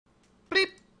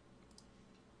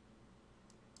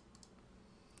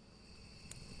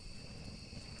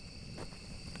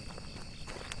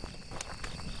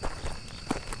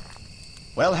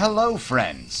Well, hello,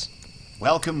 friends.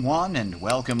 Welcome one and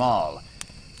welcome all.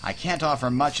 I can't offer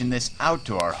much in this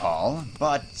outdoor hall,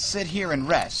 but sit here and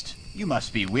rest. You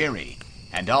must be weary,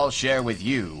 and I'll share with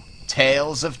you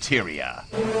Tales of Tyria.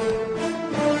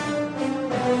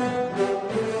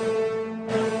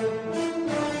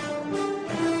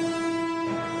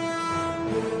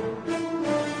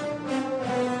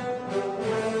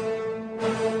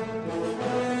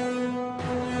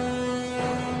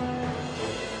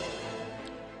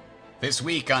 This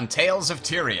week on Tales of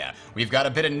Tyria, we've got a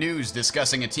bit of news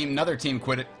discussing another Team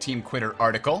Quitter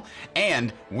article,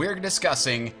 and we're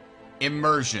discussing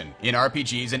Immersion in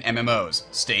RPGs and MMOs.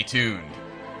 Stay tuned.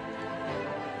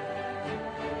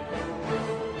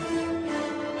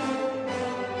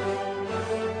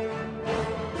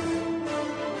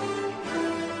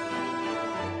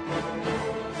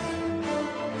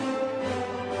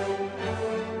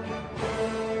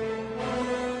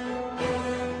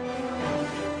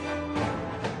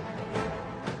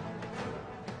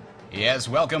 Yes,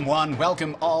 welcome one,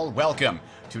 welcome all, welcome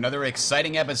to another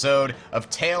exciting episode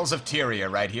of Tales of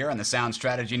Tyria right here on the Sound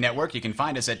Strategy Network. You can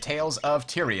find us at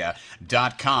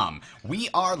talesoftyria.com. We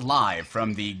are live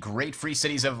from the great free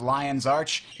cities of Lion's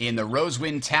Arch in the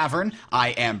Rosewind Tavern. I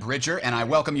am Bridger, and I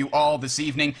welcome you all this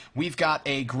evening. We've got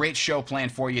a great show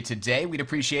planned for you today. We'd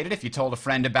appreciate it if you told a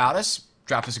friend about us.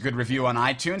 Drop us a good review on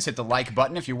iTunes. Hit the like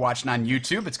button if you're watching on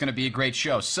YouTube. It's going to be a great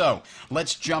show. So,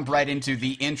 let's jump right into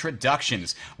the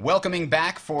introductions. Welcoming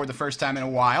back for the first time in a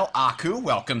while, Aku.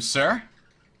 Welcome, sir.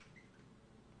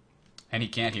 And he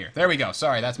can't hear. There we go.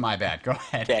 Sorry, that's my bad. Go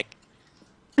ahead. Back.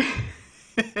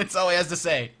 It's all he has to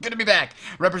say. Good to be back.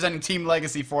 Representing Team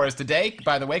Legacy for us today.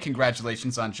 By the way,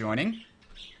 congratulations on joining.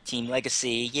 Team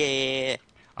Legacy, yeah.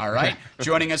 All right.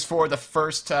 Joining us for the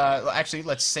first, actually,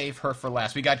 let's save her for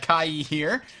last. We got Kai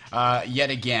here yet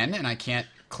again, and I can't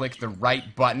click the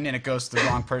right button, and it goes to the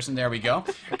wrong person. There we go.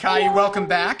 Kai, welcome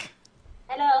back.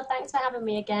 Hello, thanks for having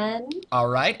me again. All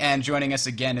right, and joining us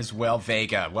again as well,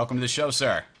 Vega. Welcome to the show,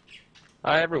 sir.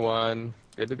 Hi, everyone.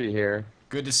 Good to be here.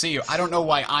 Good to see you. I don't know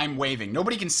why I'm waving.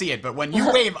 Nobody can see it, but when you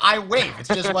wave, I wave. It's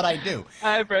just what I do.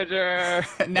 Hi, Bridger.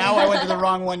 Now I went to the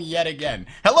wrong one yet again.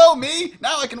 Hello, me.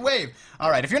 Now I can wave.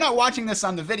 All right. If you're not watching this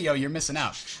on the video, you're missing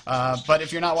out. But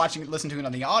if you're not listening to it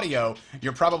on the audio,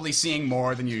 you're probably seeing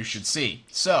more than you should see.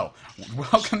 So,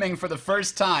 welcoming for the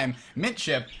first time,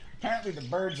 Mintchip. Apparently the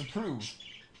birds approve.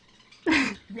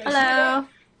 Hello.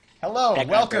 Hello. Back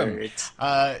Welcome.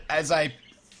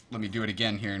 Let me do it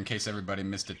again here in case everybody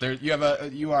missed it.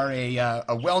 You are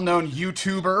a well-known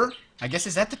YouTuber. I guess,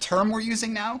 is that the term we're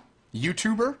using now?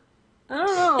 YouTuber? I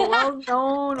don't know,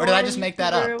 well-known Or did I just make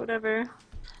that up? Whatever.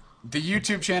 The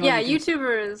YouTube channel. Yeah,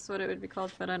 YouTuber is what it would be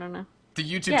called, but I don't know. The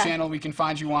YouTube channel we can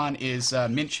find you on is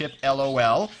Mintchip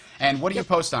LOL. And what do you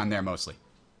post on there mostly?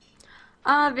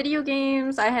 Video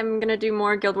games. I am gonna do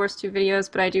more Guild Wars 2 videos,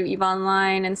 but I do EVE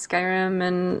Online and Skyrim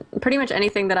and pretty much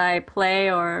anything that I play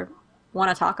or want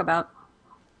to talk about.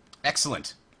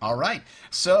 Excellent. All right.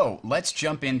 So let's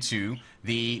jump into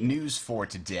the news for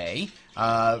today.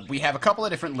 We have a couple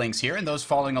of different links here, and those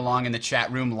following along in the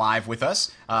chat room live with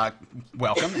us,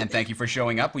 welcome, and thank you for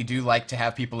showing up. We do like to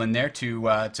have people in there to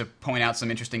point out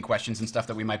some interesting questions and stuff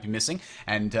that we might be missing,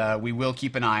 and we will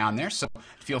keep an eye on there, so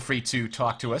feel free to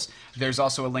talk to us. There's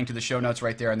also a link to the show notes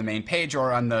right there on the main page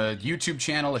or on the YouTube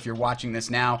channel. If you're watching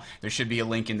this now, there should be a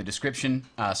link in the description,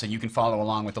 so you can follow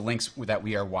along with the links that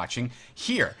we are watching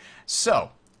here.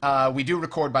 So, we do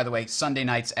record, by the way, Sunday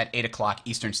nights at 8 o'clock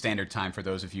Eastern Standard Time. For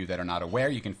those of you that are not aware,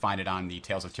 you can find it on the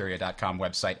talesoftyria.com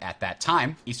website at that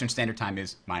time. Eastern Standard Time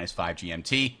is -5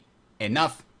 GMT.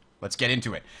 Enough. Let's get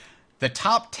into it. The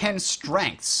top 10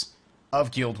 strengths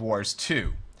of Guild Wars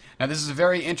 2. Now, this is a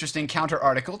very interesting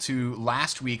counter-article to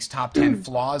last week's top 10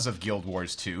 flaws of Guild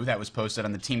Wars 2 that was posted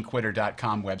on the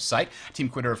teamquitter.com website. Team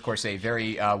Quitter, of course, a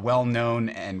very well-known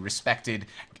and respected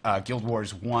Guild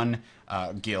Wars 1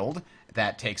 guild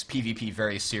that takes PvP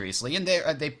very seriously, and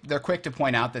they're quick to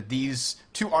point out that these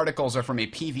two articles are from a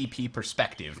PvP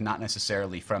perspective, not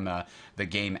necessarily from the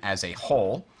game as a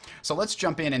whole. So let's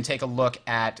jump in and take a look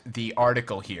at the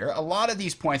article here. A lot of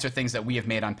these points are things that we have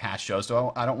made on past shows,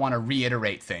 so I don't want to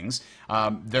reiterate things.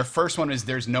 Their first one is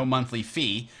there's no monthly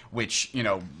fee, which, you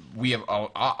know, we have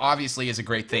obviously is a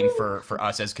great thing for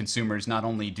us as consumers. Not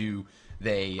only do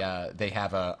they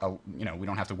have we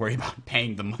don't have to worry about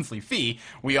paying the monthly fee.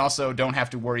 We also don't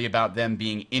have to worry about them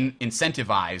being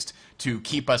incentivized to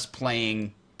keep us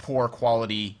playing poor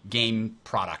quality game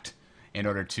product in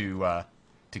order to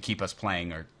keep us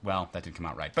playing. Or, well, that didn't come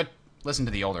out right. But listen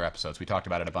to the older episodes. We talked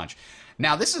about it a bunch.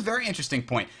 Now, this is a very interesting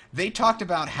point. They talked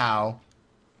about how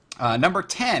number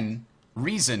 10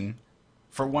 reason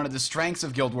for one of the strengths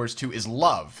of Guild Wars 2 is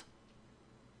love,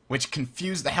 which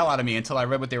confused the hell out of me until I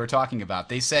read what they were talking about.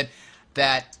 They said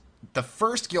that the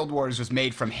first Guild Wars was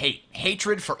made from hate.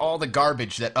 Hatred for all the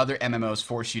garbage that other MMOs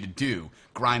force you to do.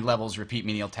 Grind levels, repeat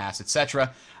menial tasks,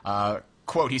 etc.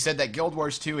 Quote, he said that Guild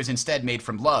Wars 2 is instead made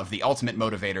from love, the ultimate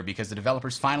motivator, because the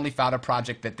developers finally found a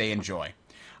project that they enjoy.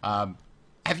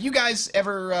 Have you guys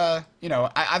ever,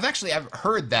 I've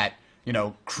heard that,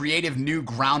 creative, new,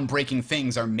 groundbreaking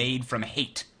things are made from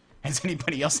hate. Has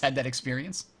anybody else had that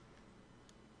experience?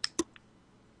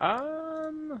 I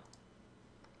don't know.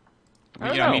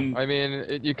 I mean,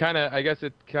 I guess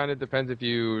it kind of depends if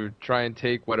you try and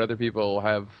take what other people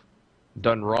have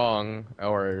done wrong,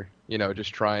 or,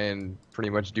 just try and pretty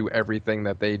much do everything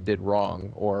that they did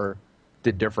wrong or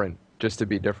did different just to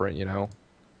be different,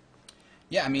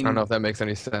 Yeah, I mean... I don't know if that makes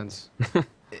any sense.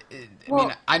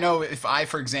 I know if I,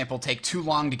 for example, take too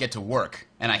long to get to work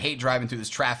and I hate driving through this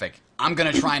traffic, I'm going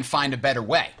to try and find a better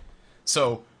way.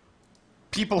 So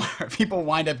people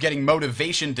wind up getting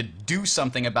motivation to do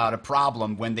something about a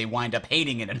problem when they wind up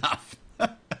hating it enough.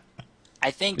 I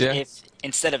think if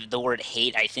instead of the word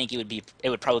hate, I think it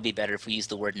would probably be better if we used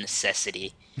the word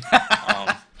necessity.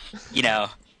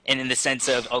 And in the sense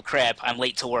of, oh crap, I'm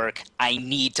late to work. I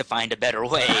need to find a better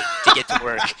way to get to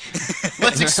work.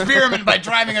 Let's experiment by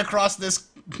driving across this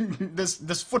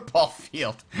football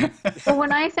field. Well,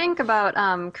 when I think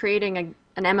about creating an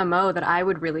MMO that I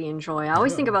would really enjoy, I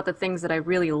always think about the things that I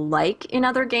really like in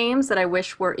other games that I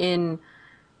wish were in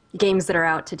games that are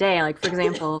out today. Like, for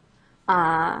example,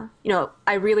 I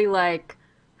really like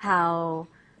how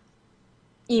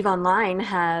EVE Online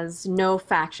has no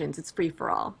factions. It's free for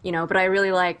all, but I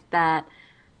really like that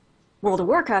World of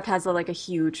Warcraft has a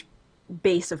huge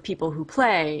base of people who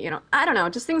play, I don't know,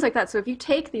 just things like that. So if you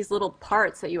take these little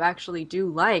parts that you actually do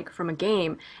like from a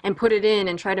game and put it in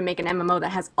and try to make an MMO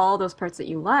that has all those parts that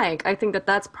you like, I think that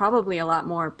that's probably a lot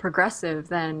more progressive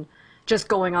than just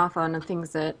going off on the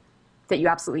things that you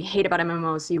absolutely hate about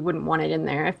MMOs, so you wouldn't want it in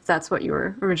there, if that's what you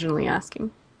were originally asking.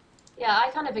 Yeah,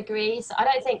 I kind of agree. So I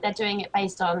don't think they're doing it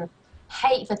based on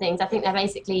hate for things. I think they're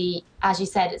basically, as you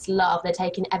said, it's love. They're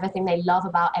taking everything they love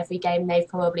about every game they've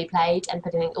probably played and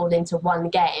putting it all into one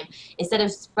game. Instead of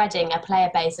spreading a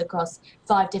player base across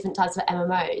 5 different types of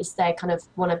MMOs, they kind of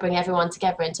want to bring everyone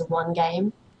together into one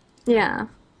game. Yeah.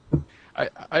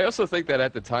 I also think that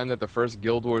at the time that the first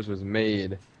Guild Wars was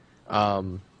made,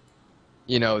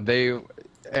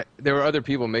 there were other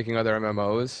people making other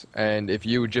MMOs, and if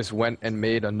you just went and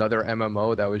made another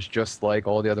MMO that was just like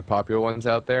all the other popular ones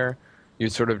out there,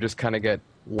 you'd sort of just kind of get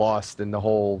lost in the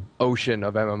whole ocean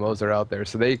of MMOs that are out there.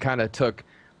 So they kind of took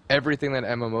everything that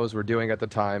MMOs were doing at the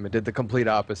time and did the complete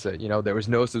opposite. There was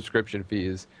no subscription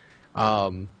fees.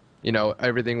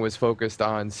 Everything was focused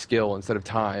on skill instead of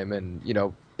time, and,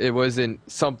 it wasn't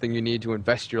something you need to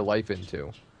invest your life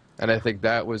into. And I think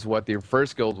that was what the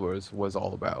first Guild Wars was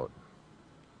all about.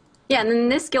 Yeah, and then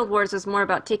this Guild Wars is more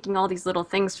about taking all these little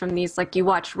things from these, you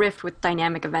watch Rift with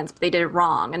dynamic events, but they did it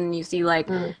wrong. And then you see,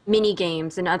 mini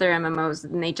games and other MMOs,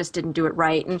 and they just didn't do it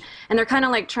right. And they're kind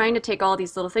of, trying to take all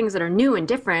these little things that are new and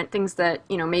different, things that,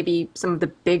 maybe some of the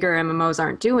bigger MMOs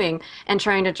aren't doing, and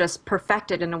trying to just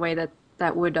perfect it in a way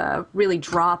that would really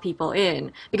draw people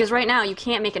in. Because right now, you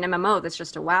can't make an MMO that's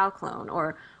just a WoW clone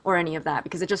or any of that,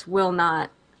 because it just will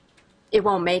not, it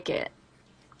won't make it.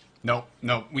 No,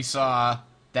 we saw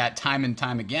that time and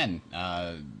time again.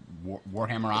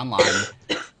 Warhammer Online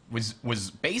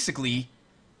was basically,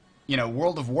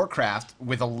 World of Warcraft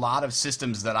with a lot of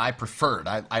systems that I preferred.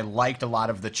 I liked a lot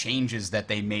of the changes that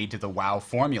they made to the WoW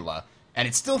formula, and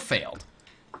it still failed.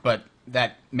 But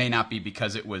that may not be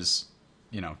because it was,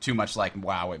 too much like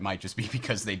WoW. It might just be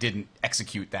because they didn't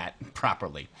execute that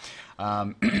properly.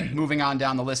 Moving on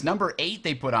down the list, number 8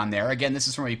 they put on there. Again, this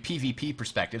is from a PvP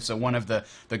perspective, so one of the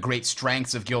great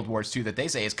strengths of Guild Wars 2 that they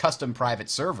say is custom private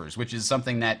servers, which is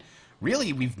something that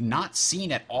really we've not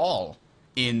seen at all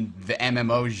in the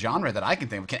MMO genre that I can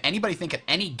think of. Can anybody think of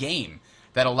any game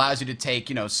that allows you to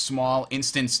take, small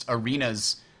instanced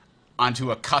arenas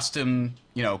onto a custom,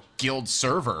 guild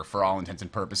server for all intents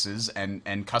and purposes and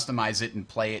customize it and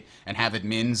play it and have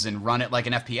admins and run it like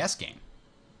an FPS game?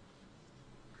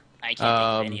 I can't think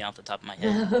of any off the top of my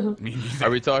head. Me neither. Are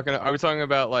we talking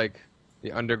about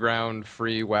the underground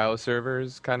free WoW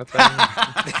servers kind of thing?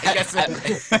 I guess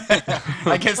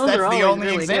that's the only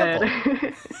really example.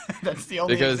 That's the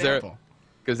only example.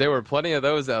 Because there were plenty of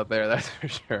those out there, that's for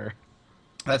sure.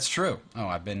 That's true. Oh,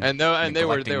 I've been and they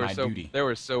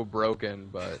were so broken,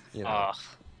 but All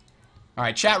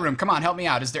right, chat room, come on, help me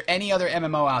out. Is there any other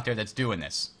MMO out there that's doing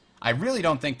this? I really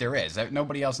don't think there is.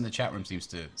 Nobody else in the chat room seems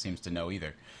to know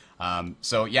either.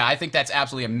 So yeah, I think that's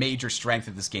absolutely a major strength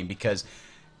of this game because,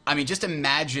 I mean, just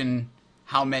imagine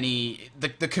how many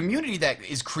the community that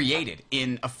is created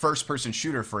in a first-person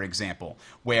shooter, for example,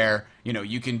 where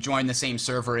you can join the same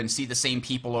server and see the same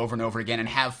people over and over again and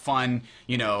have fun,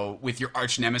 with your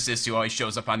arch nemesis who always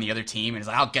shows up on the other team and is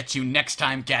like, "I'll get you next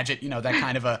time, Gadget,"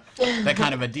 that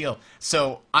kind of a deal.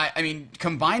 So I mean,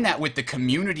 combine that with the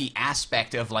community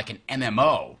aspect of like an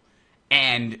MMO,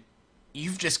 and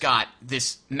you've just got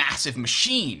this massive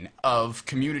machine of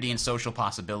community and social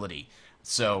possibility.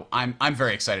 So I'm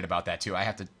very excited about that too. I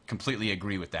have to completely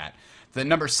agree with that. The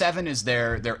number 7 is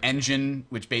their engine,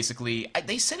 which basically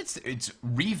they said it's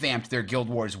revamped their Guild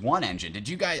Wars 1 engine. Did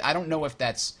you guys? I don't know if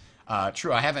that's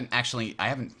true. I haven't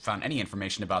found any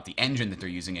information about the engine that they're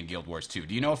using in Guild Wars 2.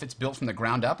 Do you know if it's built from the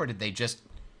ground up or did they just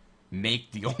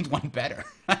make the old one better?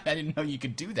 I didn't know you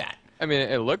could do that. I mean,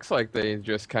 it looks like they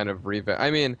just kind of revamped. I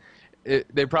mean,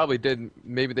 they probably did.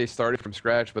 Maybe they started from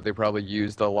scratch, but they probably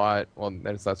used a lot. Well,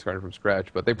 it's not started from scratch,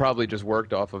 but they probably just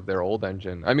worked off of their old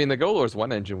engine. I mean, the Guild Wars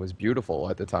 1 engine was beautiful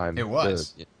at the time. It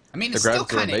was. I mean, it still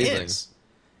kind of is.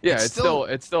 Yeah,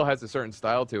 it still has a certain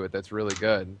style to it that's really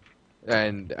good.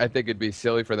 And I think it'd be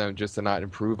silly for them just to not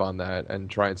improve on that and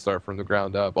try and start from the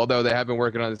ground up. Although they have been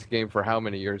working on this game for how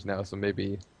many years now, so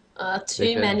maybe...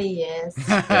 too many years.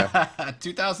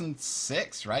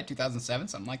 2006, right? 2007,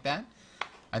 something like that.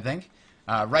 I think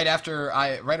right after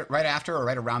or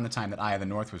right around the time that Eye of the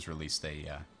North was released, they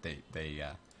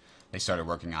started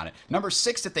working on it. Number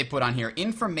 6 that they put on here,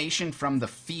 information from the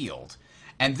field,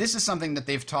 and this is something that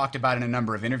they've talked about in a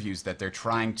number of interviews that they're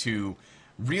trying to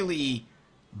really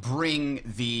bring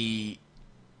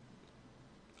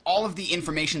all of the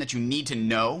information that you need to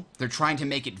know. They're trying to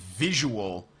make it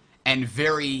visual and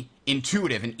very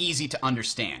intuitive and easy to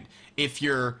understand. If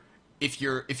you're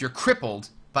crippled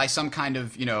by some kind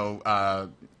of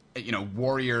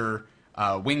warrior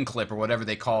wing clip or whatever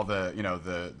they call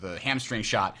the hamstring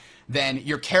shot, then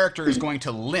your character is going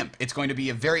to limp. It's going to be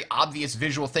a very obvious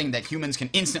visual thing that humans can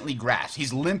instantly grasp.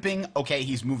 He's limping. Okay,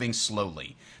 he's moving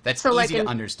slowly. That's easy to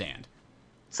understand.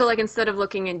 So, like, instead of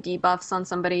looking at debuffs on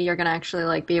somebody, you're going to actually,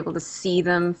 like, be able to see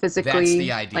them physically, that's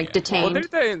the idea. like, detained?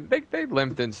 Well, they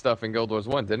limped and stuff in Guild Wars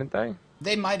 1, didn't they?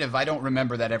 They might have. I don't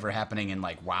remember that ever happening in,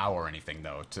 like, WoW or anything,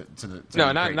 though.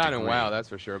 No, not in WoW, that's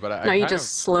for sure. But you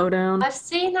just slow down. I've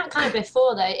seen that kind of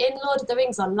before, though. In Lord of the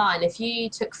Rings Online, if you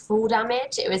took full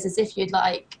damage, it was as if you'd,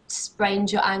 like, sprained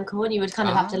your ankle and you would kind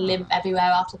of have to limp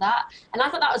everywhere after that. And I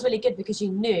thought that was really good because you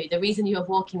knew the reason you were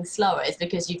walking slower is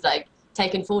because you've, like,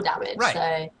 taken full damage. Right.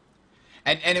 So...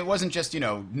 And it wasn't just,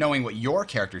 knowing what your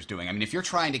character's doing. I mean, if you're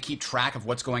trying to keep track of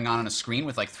what's going on a screen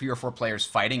with like 3 or 4 players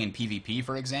fighting in PvP,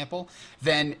 for example,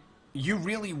 then you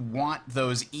really want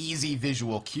those easy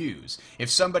visual cues. If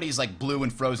somebody's like blue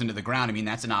and frozen to the ground, I mean,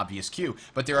 that's an obvious cue.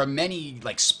 But there are many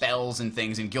like spells and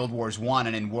things in Guild Wars 1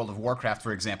 and in World of Warcraft,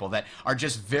 for example, that are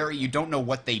just you don't know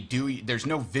what they do. There's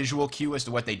no visual cue as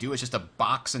to what they do. It's just a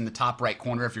box in the top right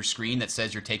corner of your screen that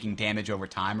says you're taking damage over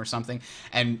time or something.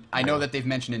 And I know that they've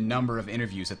mentioned in a number of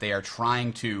interviews that they are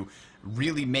trying to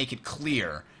really make it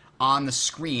clear on the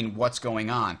screen what's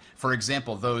going on. For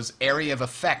example, those area of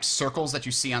effect circles that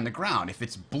you see on the ground, if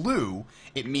it's blue,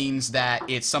 it means that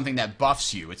it's something that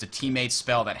buffs you. It's a teammate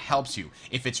spell that helps you.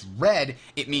 If it's red,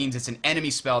 it means it's an enemy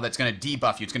spell that's going to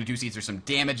debuff you. It's going to do either some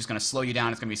damage, it's going to slow you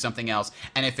down, it's going to be something else.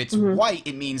 And if it's white,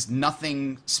 it means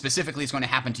nothing specifically is going to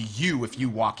happen to you if you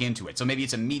walk into it. So maybe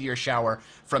it's a meteor shower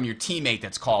from your teammate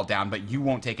that's called down, but you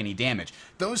won't take any damage.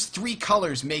 Those 3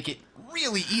 colors make it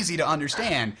really easy to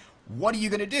understand. What are you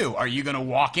going to do? Are you going to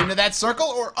walk into that circle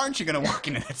or aren't you going to walk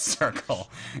into that circle?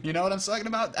 You know what I'm talking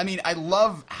about? I mean, I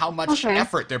love how much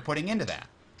effort they're putting into that.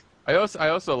 I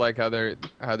also like how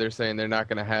they're saying they're not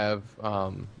going to have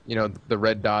the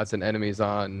red dots and enemies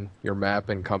on your map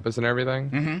and compass and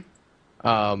everything.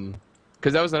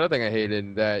 Because that was another thing I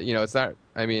hated. That it's not.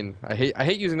 I mean, I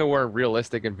hate using the word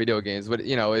realistic in video games, but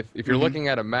if you're looking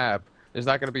at a map, there's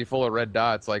not going to be full of red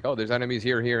dots like, oh, there's enemies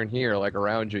here, here, and here, like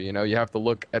around you. You have to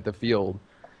look at the field,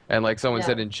 and like someone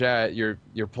said in chat, you're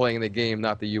playing the game,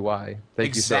 not the UI.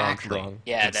 Thank you, Sir Armstrong.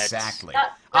 Yeah, exactly.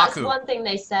 That's one thing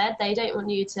they said. They don't want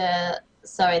you to.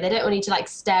 Sorry, they don't want you to like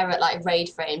stare at like raid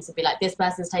frames and be like, this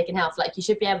person's taking health. Like you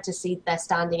should be able to see they're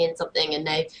standing in something, and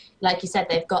they, like you said,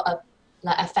 they've got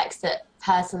effects that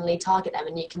personally target them,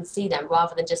 and you can see them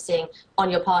rather than just seeing on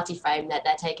your party frame that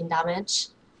they're taking damage.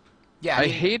 Yeah, I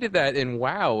hated that in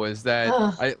WoW. Is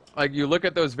that you look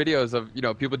at those videos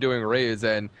of people doing raids,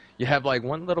 and you have like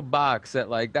one little box that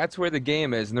like that's where the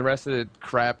game is, and the rest of the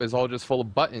crap is all just full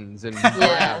of buttons and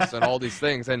graphs and all these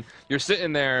things, and you're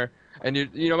sitting there. And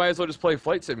you might as well just play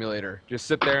Flight Simulator. Just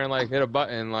sit there and like hit a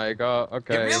button, like, oh,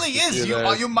 okay. It really is.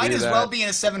 You might as well be in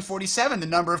a 747. The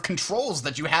number of controls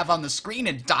that you have on the screen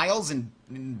and dials and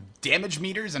damage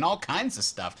meters and all kinds of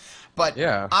stuff. But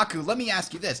yeah. Aku, let me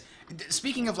ask you this.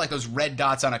 Speaking of like those red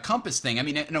dots on a compass thing, I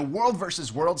mean, in a world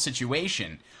versus world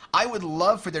situation, I would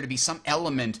love for there to be some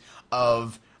element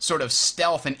of sort of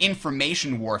stealth and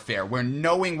information warfare where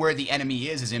knowing where the enemy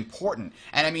is important.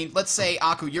 And I mean, let's say,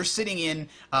 Aku, you're sitting in,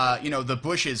 the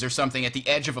bushes or something at the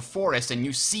edge of a forest and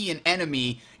you see an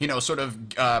enemy, sort of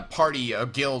party, a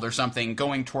guild or something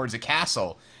going towards a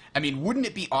castle. I mean, wouldn't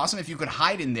it be awesome if you could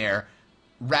hide in there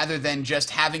rather than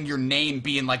just having your name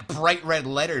be in like bright red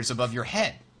letters above your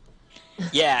head?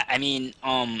 Yeah, I mean,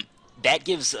 that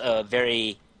gives a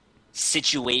very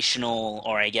situational,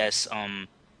 or I guess,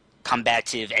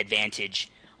 combative advantage,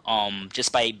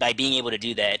 just by being able to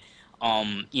do that.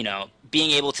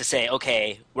 Being able to say,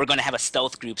 okay, we're going to have a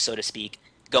stealth group, so to speak,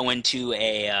 go into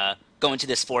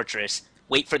this fortress,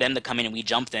 wait for them to come in, and we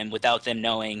jump them without them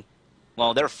knowing.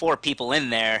 Well, there are 4 people in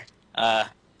there.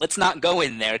 Let's not go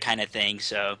in there, kind of thing.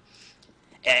 So,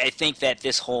 I think that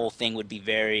this whole thing would be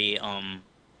very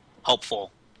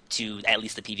helpful to at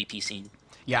least the PvP scene.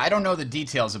 Yeah, I don't know the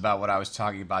details about what I was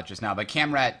talking about just now, but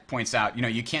Camrat points out,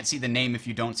 you can't see the name if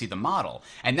you don't see the model,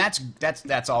 and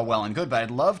that's all well and good. But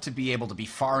I'd love to be able to be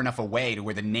far enough away to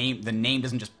where the name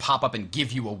doesn't just pop up and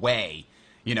give you away.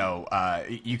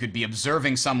 You could be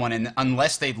observing someone, and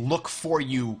unless they look for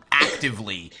you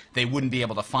actively, they wouldn't be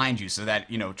able to find you. So that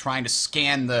trying to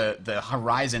scan the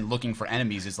horizon looking for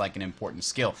enemies is like an important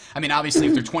skill. I mean, obviously,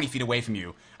 if they're 20 feet away from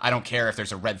you, I don't care if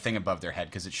there's a red thing above their head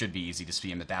because it should be easy to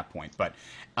see them at that point. But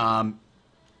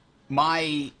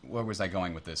where was I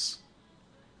going with this?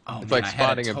 Oh, it's like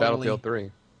spotting in Battlefield 3.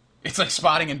 It's like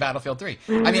spotting in Battlefield 3.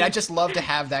 I mean, I just love to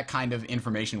have that kind of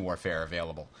information warfare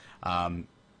available. You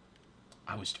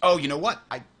know what?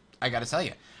 I got to tell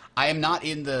you, I am not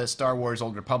in the Star Wars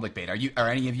Old Republic beta. Are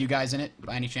any of you guys in it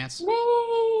by any chance?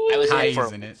 I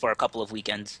was in it for a couple of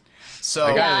weekends. So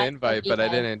I got an invite, but I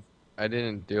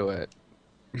didn't do it.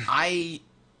 I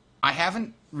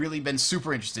haven't really been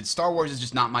super interested. Star Wars is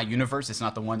just not my universe. It's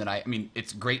not the one that I mean,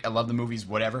 it's great. I love the movies,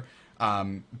 whatever.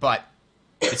 But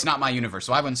it's not my universe,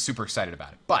 so I wasn't super excited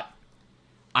about it. But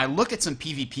I look at some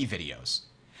PvP videos,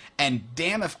 and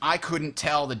damn if I couldn't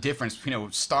tell the difference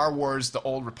between Star Wars, the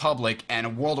Old Republic, and a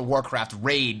World of Warcraft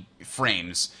raid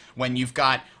frames when you've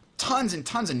got tons and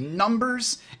tons of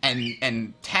numbers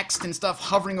and text and stuff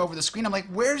hovering over the screen. I'm like,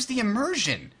 where's the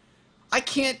immersion? I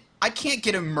can't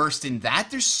get immersed in that.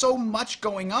 There's so much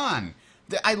going on.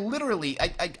 I literally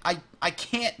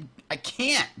can't.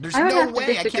 There's no way. I can't force myself. I would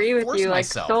have to disagree with you like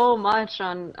so much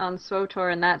on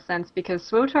SWTOR in that sense, because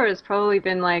SWTOR has probably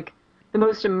been like the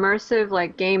most immersive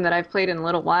like game that I've played in a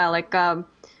little while. Like the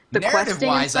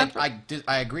narrative-wise,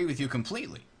 I agree with you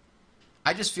completely.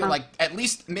 I just feel like at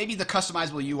least maybe the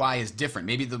customizable UI is different.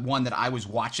 Maybe the one that I was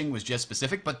watching was just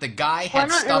specific, but the guy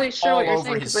had stuff really sure all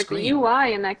over his screen. The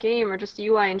UI in that game, or just the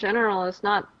UI in general, is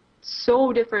not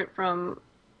so different from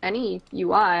any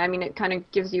UI. I mean, it kind of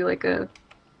gives you like a...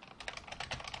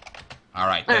 All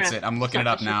right, that's it. I'm looking it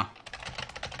up now.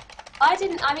 I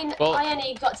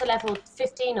only got to level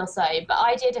 15 or so, but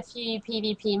I did a few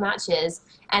PvP matches,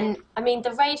 and I mean,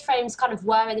 the raid frames kind of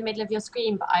were in the middle of your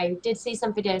screen, but I did see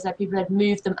some videos where people had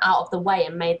moved them out of the way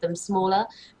and made them smaller.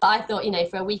 But I thought,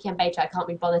 for a weekend beta, I can't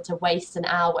be bothered to waste an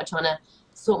hour trying to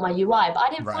sort my UI. But I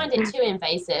didn't find it too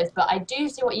invasive, but I do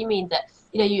see what you mean, that,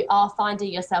 you are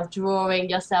finding yourself drawing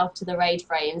yourself to the raid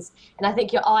frames, and I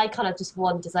think your eye kind of just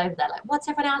wanders over there, like, what's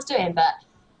everyone else doing? But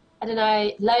I don't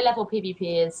know, low-level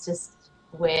PvP is just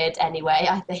weird anyway,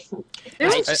 I think.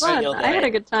 It was fun. I had a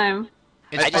good time.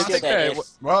 I just feel that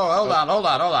Whoa, hold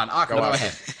on. Aku, go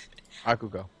ahead. Aku,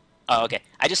 go. Oh, okay.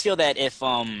 I just feel that if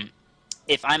I'm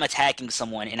attacking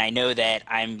someone and I know that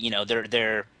I'm,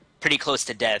 they're pretty close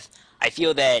to death, I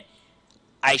feel that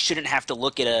I shouldn't have to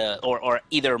look at or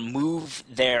either move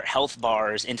their health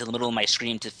bars into the middle of my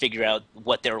screen to figure out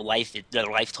what their life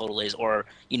total is, or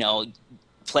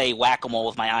play whack-a-mole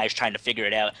with my eyes trying to figure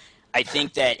it out. I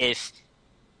think that if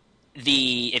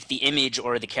the image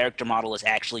or the character model is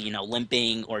actually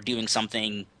limping or doing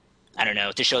something, I don't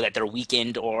know, to show that they're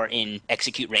weakened or in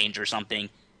execute range or something,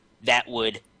 that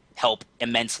would help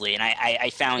immensely. And I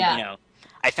found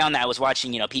I found that I was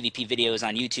watching PvP videos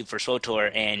on YouTube for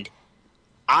SWTOR, and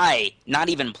I, not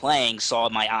even playing, saw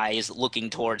my eyes looking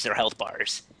towards their health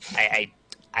bars. I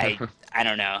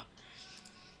don't know.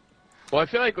 Well, I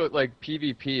feel like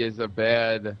PvP is a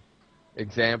bad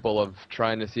example of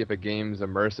trying to see if a game's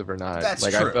immersive or not. That's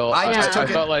like, true. I just took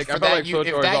felt like for that KOTOR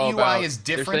if is that all UI about, is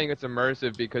different. they're saying it's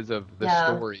immersive because of the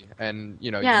story, and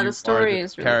you the story are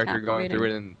is the really character going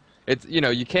through it, and it's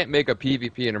you can't make a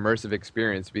PvP an immersive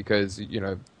experience because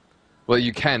well,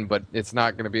 you can, but it's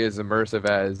not going to be as immersive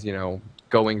as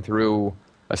going through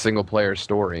a single player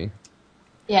story.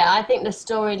 Yeah, I think the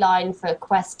storyline for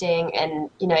questing and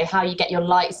how you get your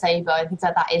lightsaber and things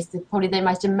like that is probably the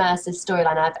most immersive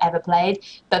storyline I've ever played.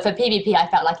 But for PvP, I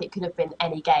felt like it could have been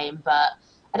any game. But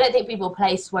I don't think people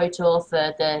play SWTOR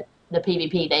for the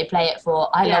PvP. They play it for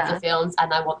I love the films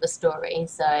and I want the story.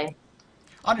 So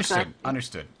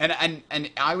Understood.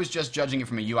 And I was just judging it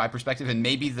from a UI perspective, and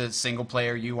maybe the single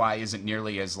player UI isn't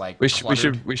nearly as like we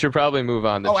should probably move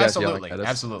on. Oh, absolutely.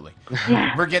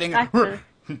 We're getting.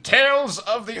 Tales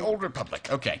of the Old Republic.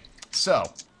 Okay, so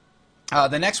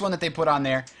the next one that they put on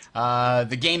there,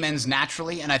 the game ends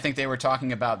naturally, and I think they were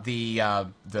talking about the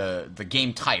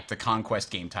game type, the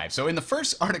conquest game type. So in the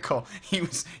first article, he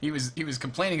was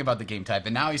complaining about the game type,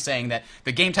 and now he's saying that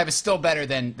the game type is still better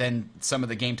than some of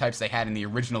the game types they had in the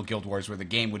original Guild Wars, where the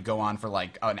game would go on for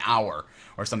like an hour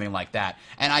or something like that.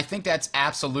 And I think that's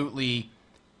absolutely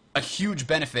a huge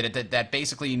benefit that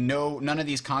basically none of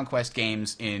these conquest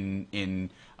games in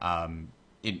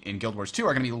Guild Wars 2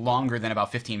 are going to be longer than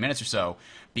about 15 minutes or so,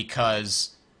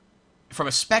 because from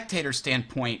a spectator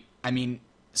standpoint, I mean,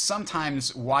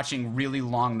 sometimes watching really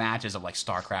long matches of like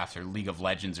StarCraft or League of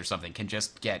Legends or something can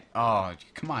just get, oh,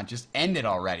 come on, just end it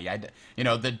already.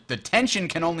 The tension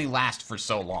can only last for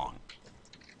so long.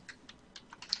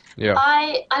 Yeah.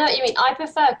 I know what you mean. I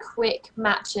prefer quick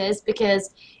matches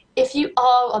because if you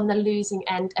are on the losing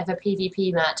end of a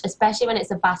PvP match, especially when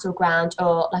it's a battleground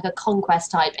or like a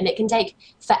conquest type, and it can take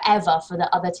forever for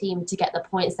the other team to get the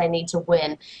points they need to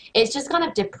win, it's just kind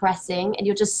of depressing, and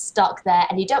you're just stuck there,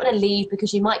 and you don't want to leave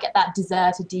because you might get that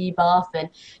deserter debuff, and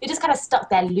you're just kind of stuck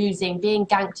there losing, being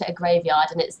ganked at a graveyard,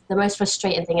 and it's the most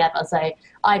frustrating thing ever. So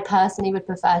I personally would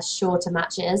prefer shorter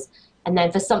matches. And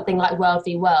then for something like World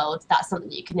v World, that's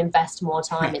something you can invest more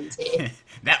time into.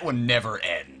 That one never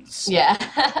ends.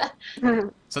 Yeah.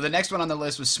 So the next one on the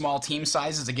list was small team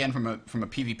sizes. Again, from a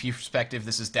PvP perspective,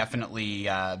 this is definitely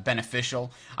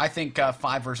beneficial. I think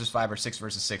 5 versus 5 or 6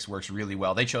 versus 6 works really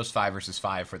well. They chose 5 versus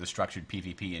 5 for the structured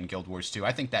PvP in Guild Wars 2.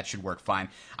 I think that should work fine.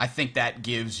 I think that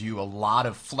gives you a lot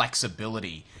of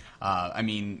flexibility. I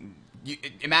mean,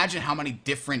 imagine how many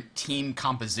different team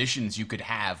compositions you could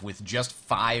have with just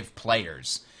 5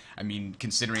 players. I mean,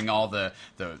 considering all the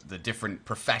different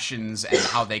professions and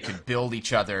how they could build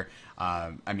each other,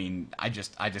 I mean, I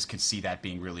just could see that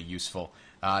being really useful.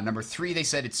 Number 3, they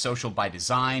said it's social by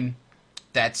design.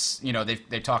 That's,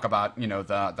 they talk about,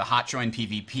 the hot join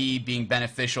PvP being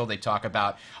beneficial. They talk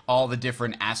about all the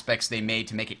different aspects they made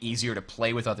to make it easier to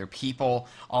play with other people,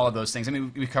 all of those things. I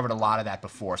mean, we covered a lot of that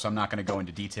before, so I'm not going to go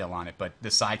into detail on it, but the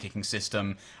sidekicking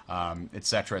system, et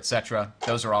cetera,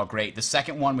 those are all great. The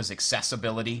second one was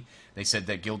accessibility. They said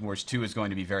that Guild Wars 2 is going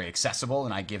to be very accessible,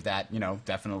 and I give that,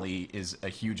 definitely is a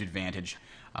huge advantage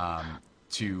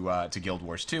to Guild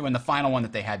Wars 2. And the final one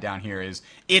that they had down here is,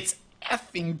 it's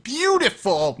effing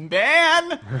beautiful,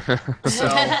 man. So,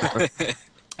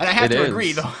 and I have to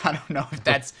agree, though. I don't know if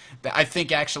that's. I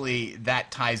think actually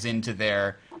that ties into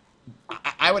their.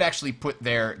 I would actually put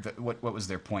what was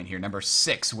their point here? Number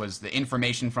 6 was the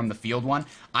information from the field one.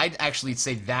 I'd actually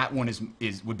say that one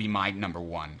would be my number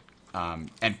 1.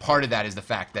 And part of that is the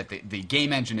fact that the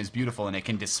game engine is beautiful and it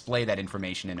can display that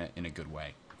information in a good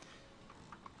way.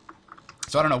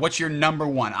 So I don't know, what's your number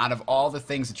 1 out of all the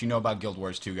things that you know about Guild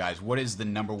Wars 2, guys? What is the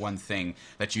number 1 thing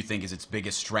that you think is its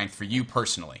biggest strength for you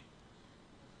personally?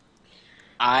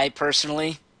 I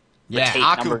personally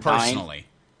Aku personally. 9,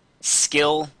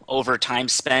 skill over time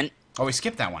spent. Oh, we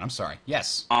skipped that one. I'm sorry.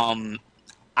 Yes.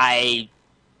 I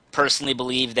personally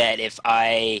believe that if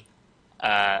I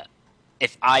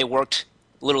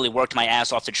literally worked my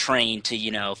ass off to train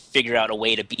to figure out a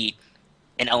way to beat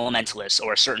an elementalist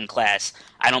or a certain class,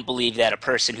 I don't believe that a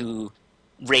person who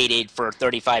rated for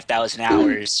 35,000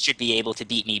 hours should be able to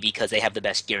beat me because they have the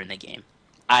best gear in the game.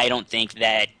 I don't think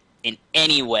that in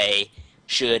any way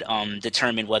should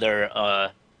determine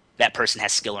whether that person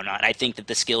has skill or not. I think that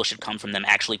the skill should come from them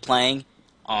actually playing,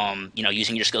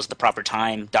 using your skills at the proper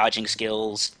time, dodging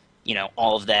skills,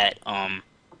 all of that.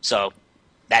 So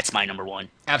that's my number 1.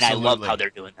 Absolutely. And I love how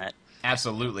they're doing that.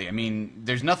 Absolutely. I mean,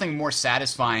 there's nothing more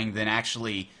satisfying than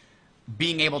actually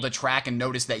being able to track and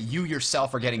notice that you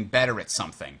yourself are getting better at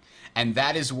something. And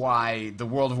that is why the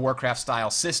World of Warcraft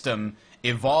style system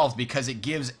evolved, because it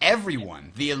gives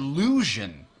everyone the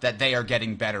illusion that they are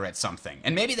getting better at something.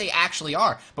 And maybe they actually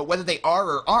are, but whether they are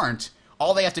or aren't,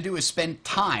 all they have to do is spend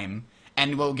time,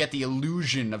 and will get the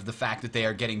illusion of the fact that they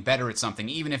are getting better at something,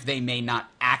 even if they may not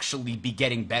actually be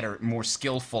getting better, more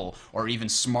skillful, or even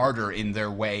smarter in their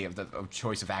way of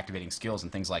choice of activating skills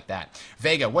and things like that.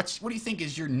 Vega, what do you think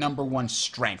is your #1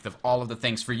 strength of all of the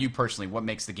things for you personally? What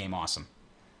makes the game awesome?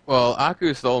 Well,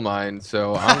 Aku stole mine,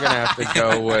 so I'm going to have to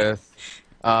go with,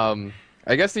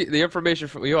 I guess the information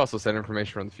from, you also said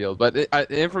information from the field, but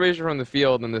the information from the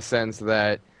field in the sense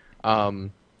that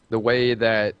the way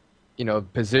that, you know,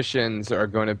 positions are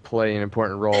going to play an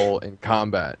important role in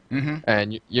combat.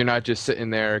 And you're not just sitting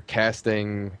there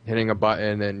casting, hitting a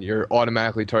button, and you're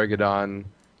automatically targeted on,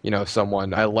 you know,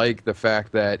 someone. I like the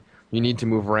fact that you need to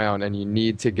move around and you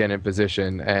need to get in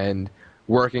position, and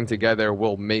working together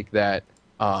will make that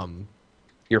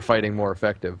your fighting more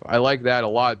effective. I like that a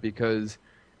lot because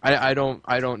I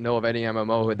don't know of any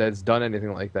MMO that's done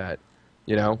anything like that,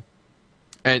 you know?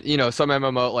 And, you know, some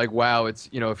MMO, like WoW, it's,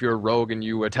 you know, if you're a rogue and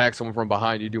you attack someone from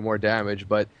behind, you do more damage.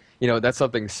 But, you know, that's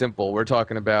something simple. We're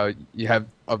talking about you have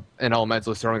an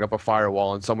elementalist throwing up a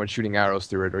firewall and someone shooting arrows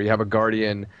through it. Or you have a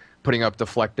guardian putting up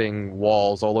deflecting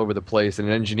walls all over the place and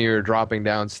an engineer dropping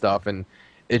down stuff. And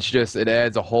it's just, it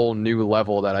adds a whole new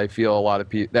level that I feel a lot of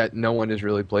people, that no one has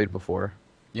really played before.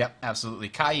 Yep, absolutely.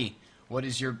 Kai, what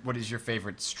is your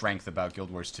favorite strength about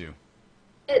Guild Wars 2?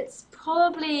 It's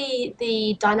probably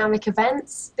the dynamic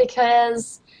events,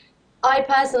 because I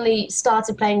personally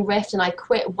started playing Rift and I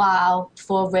quit WoW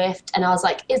for Rift, and I was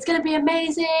like, it's going to be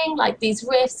amazing, like these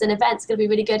rifts and events are going to be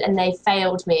really good, and they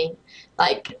failed me,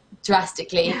 like,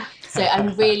 drastically. So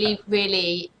I'm really,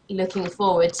 really looking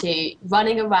forward to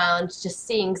running around, just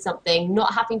seeing something,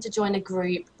 not having to join a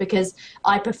group, because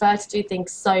I prefer to do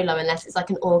things solo unless it's like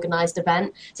an organized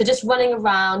event. So just running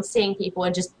around, seeing people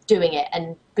and just doing it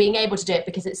and being able to do it,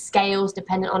 because it scales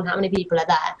dependent on how many people are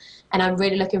there. And I'm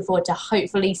really looking forward to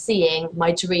hopefully seeing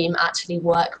my dream actually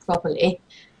work properly.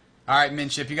 All right,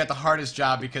 Minship, you got the hardest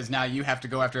job because now you have to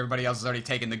go after everybody else who's already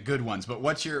taken the good ones. But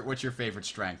what's your favorite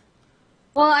strength?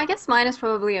 Well, I guess mine is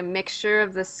probably a mixture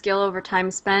of the skill over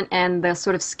time spent and the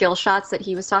sort of skill shots that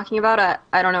he was talking about.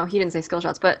 I don't know, he didn't say skill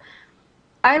shots, but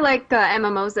I like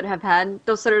MMOs that have had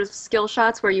those sort of skill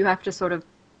shots where you have to sort of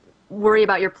worry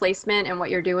about your placement and what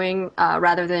you're doing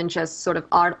rather than just sort of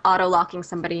auto-locking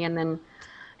somebody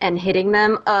and hitting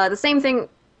them. The same thing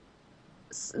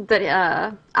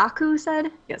that Aku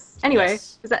said? Yes. Anyway,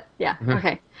 Yes. is that? Yeah,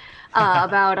 okay.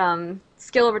 About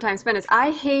skill over time spent is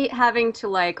I hate having to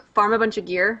like farm a bunch of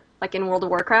gear like in World of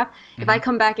Warcraft. If I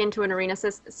come back into an arena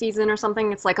season or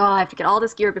something, it's like, oh, I have to get all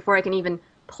this gear before I can even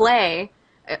play.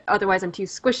 Otherwise I'm too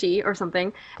squishy or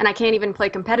something, and I can't even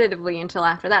play competitively until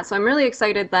after that. So I'm really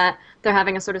excited that they're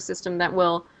having a sort of system that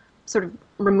will sort of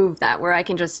remove that, where I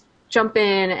can just jump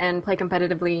in and play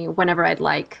competitively whenever I'd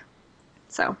like.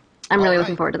 So I'm really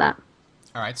looking forward to that.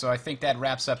 All right, so I think that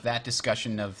wraps up that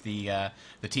discussion of the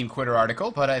Team Quitter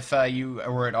article. But if you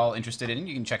were at all interested in it,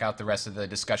 you can check out the rest of the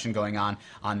discussion going on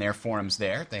their forums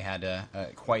there. They had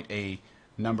quite a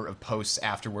number of posts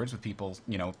afterwards with people,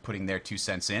 you know, putting their 2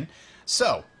 cents in.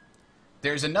 So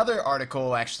there's another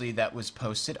article actually that was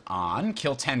posted on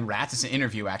Kill 10 Rats. It's an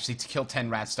interview actually to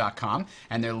kill10rats.com,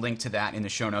 and they're linked to that in the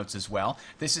show notes as well.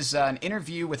 This is an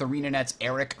interview with ArenaNet's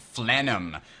Eric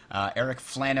Flannum. Eric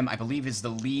Flannum, I believe, is the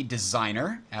lead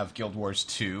designer of Guild Wars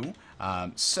 2.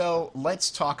 So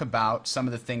let's talk about some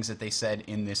of the things that they said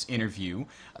in this interview.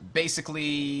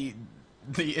 Basically,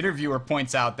 the interviewer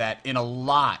points out that in a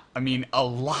lot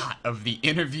of the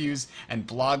interviews and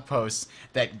blog posts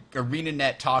that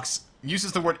ArenaNet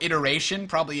uses the word iteration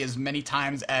probably as many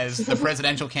times as the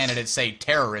presidential candidates say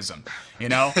terrorism, you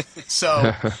know?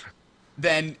 So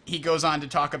then he goes on to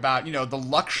talk about, you know, the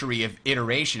luxury of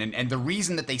iteration. And the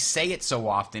reason that they say it so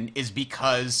often is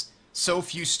because so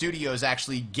few studios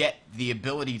actually get the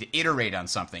ability to iterate on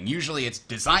something. Usually it's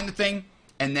design the thing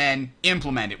and then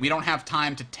implement it. We don't have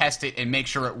time to test it and make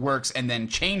sure it works and then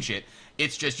change it.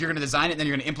 It's just you're going to design it, then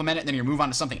you're going to implement it, and then you're going to move on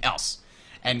to something else.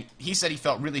 And he said he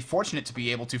felt really fortunate to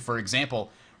be able to, for example,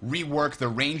 rework the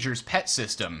Ranger's pet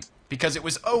system because it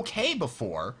was okay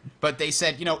before, but they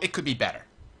said, you know, it could be better.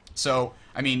 So,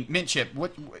 I mean, Minchip,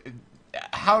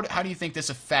 how do you think this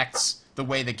affects the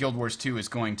way that Guild Wars 2 is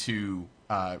going to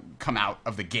come out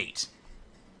of the gate?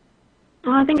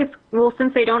 Well, I think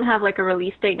since they don't have like a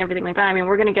release date and everything like that, I mean,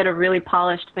 we're going to get a really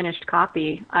polished, finished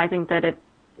copy. I think that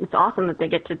it's awesome that they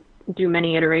get to do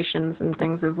many iterations and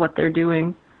things of what they're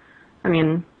doing. I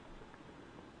mean,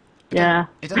 yeah.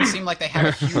 It doesn't seem like they have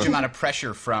a huge amount of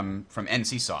pressure from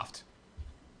NCSoft.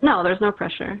 No, there's no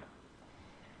pressure.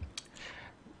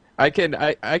 I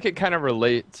could kind of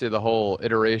relate to the whole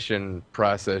iteration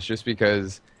process just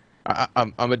because,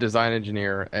 I'm a design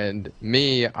engineer, and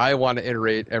I want to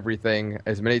iterate everything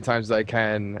as many times as I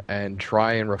can and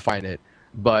try and refine it.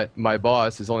 But my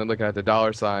boss is only looking at the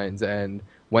dollar signs and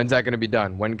when's that going to be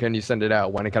done? When can you send it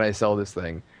out? When can I sell this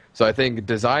thing? So I think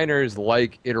designers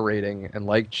like iterating and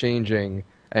like changing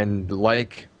and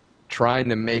like trying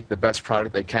to make the best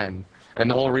product they can. And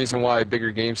the whole reason why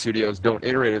bigger game studios don't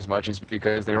iterate as much is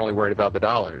because they're only worried about the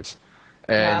dollars.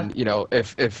 And, you know,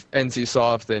 if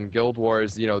NCSoft and Guild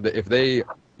Wars, you know, if they,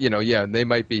 you know, yeah, they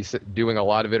might be doing a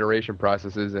lot of iteration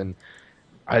processes, and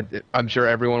I'm sure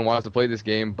everyone wants to play this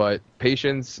game, but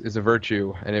patience is a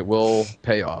virtue, and it will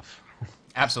pay off.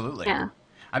 Absolutely. Yeah.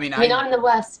 I mean, I'm the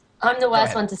worst. I'm the worst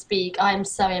ahead. one to speak. I'm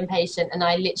so impatient, and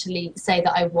I literally say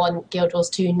that I want Guild Wars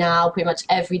 2 now pretty much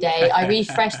every day. I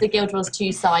refresh the Guild Wars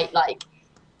 2 site like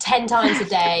 10 times a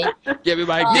day. Give me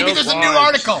my Maybe Guild there's a Wars. new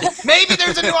article. Maybe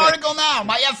there's a new article now.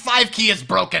 My F5 key is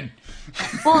broken.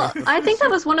 Well, I think that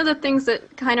was one of the things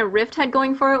that kind of Rift had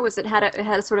going for it, was it had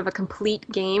a sort of a complete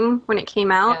game when it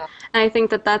came out. Yeah. And I think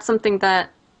that that's something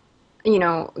that, you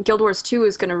know, Guild Wars 2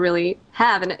 is going to really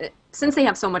have. And since they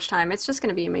have so much time, it's just going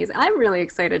to be amazing. I'm really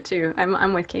excited, too.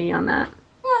 I'm with Katie on that.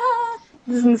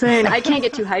 This is insane. I can't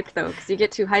get too hyped, though, because you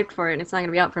get too hyped for it, and it's not going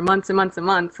to be out for months and months and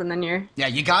months, and then you're Yeah,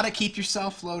 you got to keep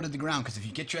yourself low to the ground, because if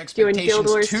you get your doing Guild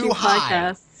Wars expectations 2 too high...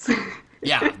 podcasts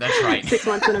Yeah, that's right. 6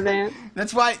 months in advance.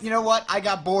 That's why, you know what? I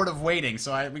got bored of waiting,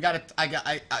 so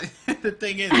the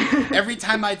thing is, every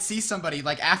time I'd see somebody,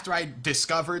 like after I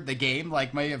discovered the game,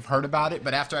 like may have heard about it,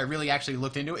 but after I really actually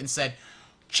looked into it and said,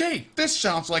 gee, this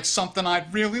sounds like something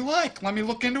I'd really like. Let me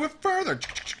look into it further.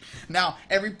 Now,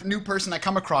 every new person I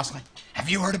come across, I'm like, have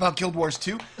you heard about Guild Wars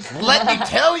 2? Let me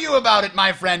tell you about it,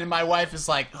 my friend. And my wife is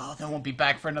like, oh, they won't be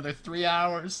back for another 3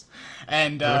 hours.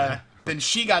 And, then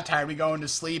she got tired of me going to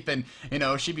sleep, and, you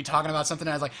know, she'd be talking about something,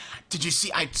 and I was like, did you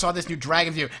see, I saw this new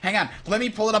Dragon View. Hang on, let me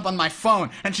pull it up on my phone.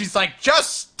 And she's like,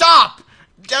 just stop!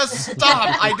 Just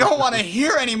stop! I don't want to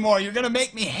hear anymore. You're going to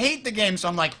make me hate the game. So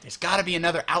I'm like, there's got to be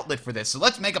another outlet for this, so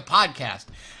let's make a podcast.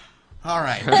 All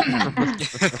right.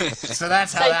 So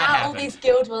that's how So that now happened. all these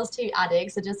Guild Wars 2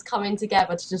 addicts are just coming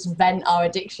together to just vent our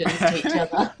addictions to each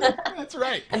other. That's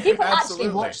right. And people Absolutely.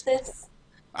 actually watch this.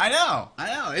 I know,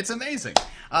 it's amazing.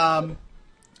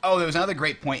 Oh, there was another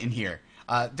great point in here.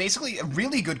 Basically, a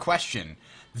really good question.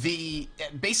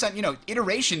 Based on, you know,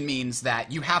 iteration means that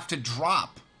you have to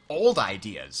drop old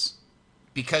ideas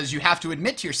because you have to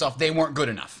admit to yourself they weren't good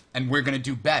enough, and we're going to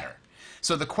do better.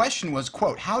 So the question was,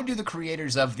 quote, how do the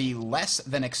creators of the less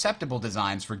than acceptable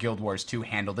designs for Guild Wars 2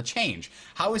 handle the change?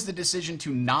 How is the decision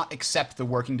to not accept the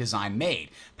working design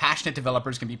made? Passionate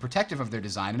developers can be protective of their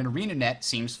design, and ArenaNet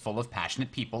seems full of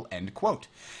passionate people, end quote.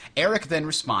 Eric then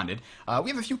responded, we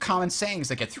have a few common sayings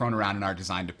that get thrown around in our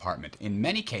design department. In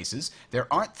many cases,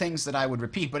 there aren't things that I would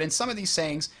repeat, but in some of these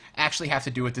sayings actually have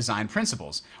to do with design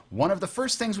principles. One of the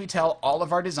first things we tell all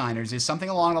of our designers is something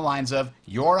along the lines of,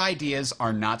 your ideas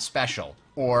are not special,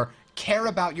 or care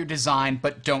about your design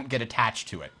but don't get attached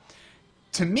to it.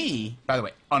 To me, by the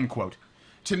way, unquote,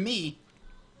 to me,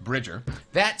 Bridger,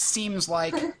 that seems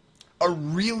like a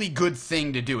really good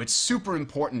thing to do. It's super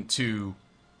important to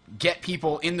get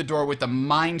people in the door with the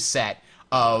mindset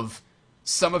of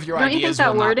some of your Don't you ideas think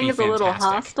that will not wording be is a little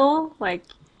fantastic. hostile? Like,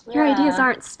 your Yeah. ideas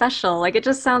aren't special. Like, it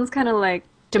just sounds kind of like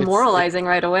demoralizing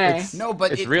right away. No,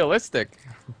 but It's realistic.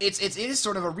 it is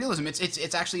sort of a realism.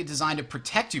 It's actually designed to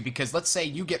protect you, because let's say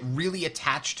you get really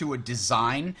attached to a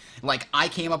design, like I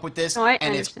came up with this Oh, I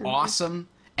and it's understand. awesome,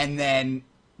 and then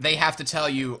they have to tell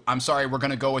you, I'm sorry, we're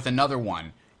going to go with another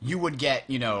one. You would get,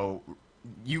 you know,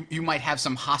 you might have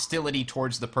some hostility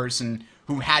towards the person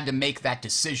who had to make that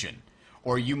decision,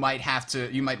 or you might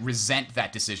resent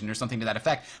that decision or something to that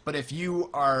effect. But if you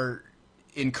are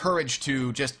encouraged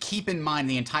to just keep in mind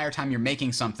the entire time you're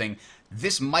making something,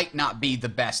 this might not be the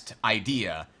best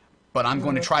idea, but I'm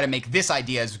going to try to make this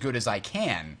idea as good as I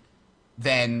can,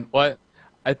 then What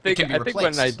I think can be when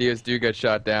replaced. ideas do get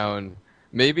shot down,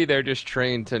 maybe they're just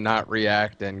trained to not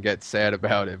react and get sad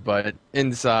about it. But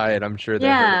inside, I'm sure they're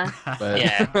Yeah. hurt. But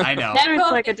Yeah. I know. They're Sure,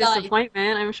 it's like a probably like-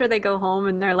 disappointment. I'm sure they go home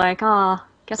and they're like, oh,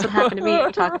 guess what happened to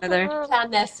me? Talking to their...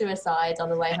 Plan their suicide on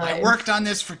the way home. I worked on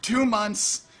this for 2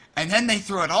 months, and then they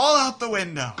threw it all out the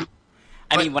window.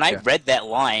 I mean, when I Yeah. read that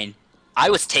line, I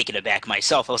was taken aback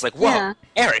myself. I was like, "Whoa, Yeah.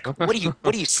 Eric, what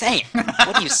are you saying?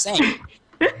 What are you saying?"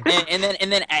 And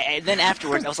then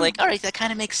afterwards, I was like, "All right, that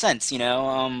kind of makes sense." You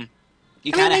know,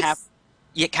 you I mean, kind of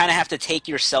it's- have to take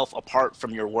yourself apart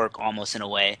from your work almost in a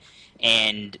way.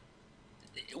 And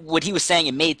what he was saying,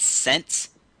 it made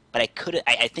sense, but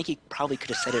I think he probably could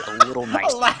have said it a little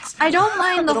nicer. Relax. I don't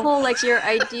mind the whole, like, your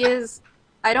ideas...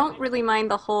 I don't really mind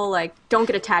the whole, like, don't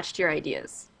get attached to your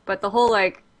ideas. But the whole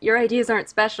like your ideas aren't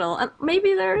special.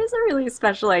 Maybe there is a really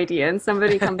special idea and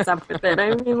somebody comes up with it.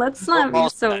 I mean, let's not All be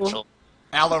so. special.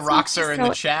 Ala Let's not be Roxer in the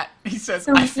so- chat. He says,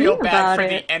 so I feel mean bad about for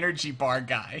it. the energy bar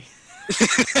guy.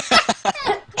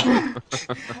 I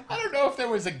don't know if there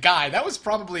was a guy. That was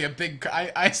probably a big...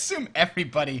 I assume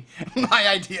everybody... My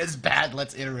idea is bad.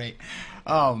 Let's iterate.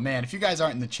 Oh, man. If you guys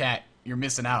aren't in the chat, you're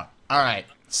missing out. All right.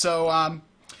 So,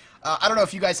 I don't know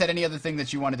if you guys had any other thing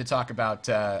that you wanted to talk about.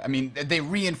 I mean, they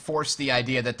reinforced the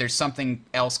idea that there's something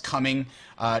else coming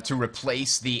to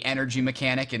replace the energy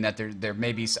mechanic, and that there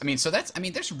may be. I mean, so that's. I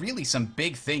mean, there's really some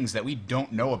big things that we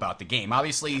don't know about the game.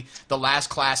 Obviously, the last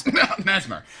class,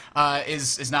 Mesmer,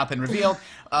 is not been revealed.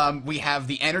 We have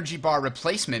the energy bar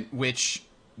replacement, which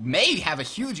may have a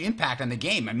huge impact on the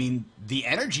game. I mean, the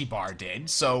energy bar did.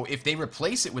 So if they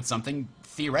replace it with something,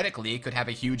 theoretically, it could have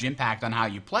a huge impact on how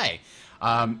you play.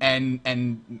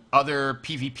 And other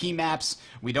PvP maps,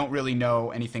 we don't really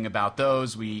know anything about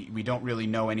those. We don't really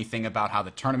know anything about how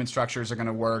the tournament structures are going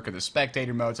to work or the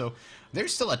spectator mode. So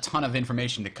there's still a ton of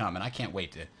information to come, and I can't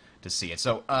wait to see it.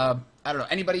 So I don't know.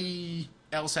 Anybody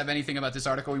else have anything about this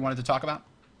article we wanted to talk about?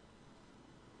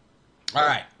 All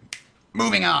right,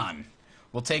 moving on.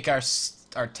 We'll take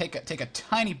take a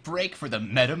tiny break for the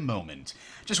meta moment.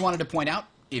 Just wanted to point out,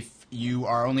 if you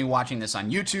are only watching this on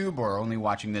YouTube or only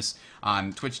watching this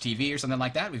on Twitch TV or something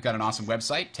like that, we've got an awesome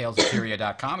website,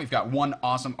 talesoftyria.com. We've got one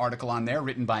awesome article on there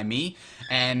written by me,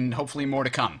 and hopefully more to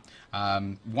come.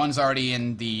 One's already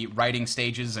in the writing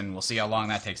stages, and we'll see how long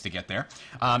that takes to get there.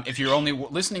 If you're only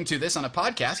listening to this on a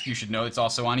podcast, you should know it's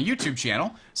also on a YouTube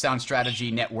channel. Sound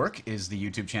Strategy Network is the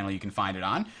YouTube channel you can find it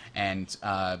on, and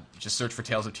just search for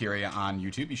Tales of Tyria on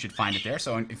YouTube. You should find it there.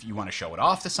 So if you want to show it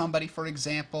off to somebody, for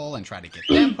example, and try to get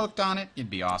them hooked on it, it'd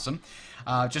be awesome.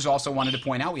 Just also wanted to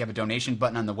point out, we have a donation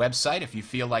button on the website if you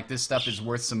feel like this stuff is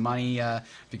worth some money,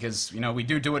 because, you know, we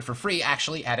do it for free,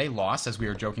 actually, at a loss, as we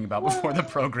were joking about before the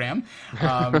program.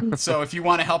 So if you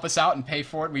want to help us out and pay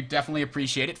for it, we definitely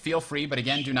appreciate it. Feel free, but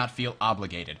again, do not feel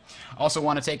obligated. Also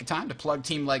want to take a time to plug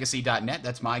TeamLegacy.net.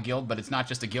 That's my guild, but it's not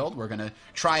just a guild. We're going to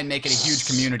try and make it a huge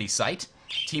community site.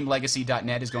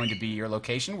 TeamLegacy.net is going to be your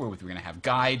location where we're going to have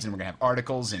guides and we're going to have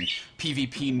articles and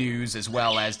PvP news as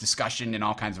well as discussion and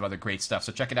all kinds of other great stuff.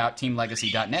 So check it out,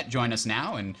 TeamLegacy.net. Join us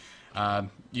now, and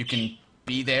you can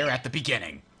be there at the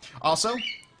beginning. Also,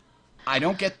 I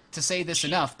don't get to say this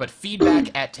enough, but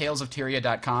feedback at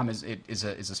talesoftyria.com is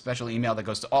a special email that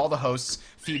goes to all the hosts,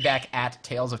 feedback at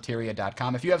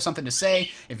talesoftyria.com. If you have something to say,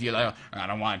 if you I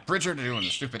don't want Bridger to doing the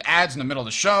stupid ads in the middle of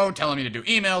the show, telling me to do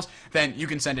emails, then you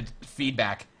can send it to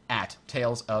feedback at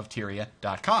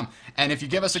talesoftyria.com. And if you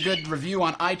give us a good review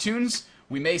on iTunes,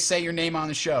 we may say your name on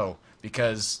the show,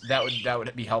 because that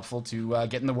would be helpful to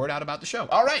getting the word out about the show.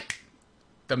 All right.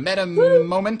 The meta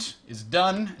moment is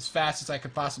done as fast as I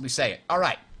could possibly say it. All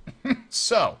right.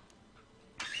 So,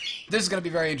 this is going to be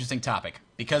a very interesting topic,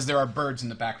 because there are birds in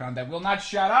the background that will not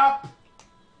shut up.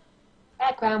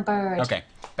 Background bird. Okay,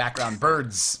 background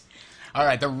birds. All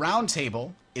right, the round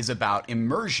table is about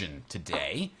immersion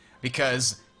today,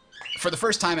 because for the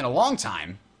first time in a long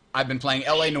time, I've been playing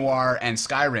LA Noire and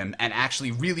Skyrim and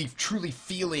actually really, truly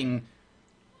feeling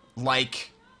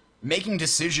like making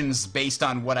decisions based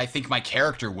on what I think my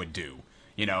character would do,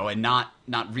 you know, and not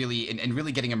really, and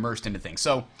really getting immersed into things.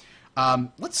 So,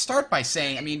 let's start by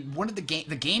saying, I mean, one of the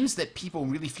games that people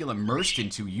really feel immersed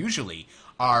into usually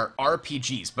are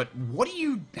RPGs. But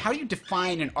how do you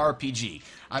define an RPG?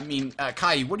 I mean,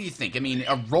 Kai, what do you think? I mean,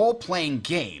 a role-playing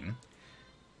game.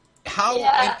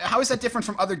 How is that different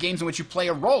from other games in which you play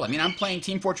a role? I mean, I'm playing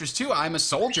Team Fortress 2. I'm a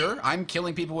soldier. I'm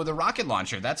killing people with a rocket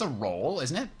launcher. That's a role,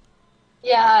 isn't it?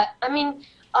 Yeah, I mean,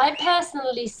 I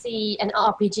personally see an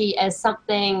RPG as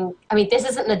something, I mean, this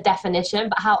isn't the definition,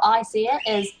 but how I see it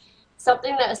is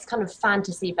something that is kind of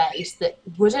fantasy-based, that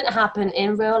wouldn't happen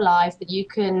in real life, that you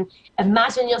can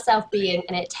imagine yourself being,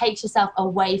 and it takes yourself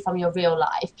away from your real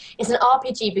life. It's an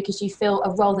RPG because you feel a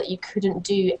role that you couldn't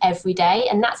do every day,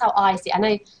 and that's how I see it. I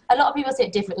know a lot of people see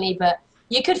it differently, but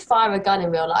you could fire a gun in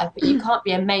real life, but you can't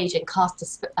be a mage and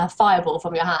cast a fireball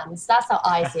from your hands. That's how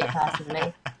I see it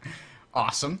personally.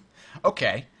 Awesome.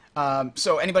 Okay.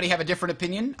 So anybody have a different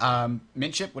opinion?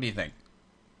 Minchip, what do you think?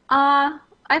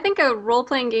 I think a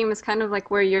role-playing game is kind of like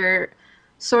where you're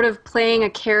sort of playing a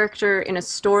character in a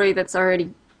story that's already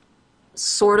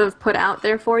sort of put out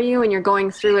there for you, and you're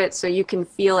going through it so you can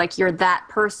feel like you're that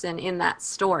person in that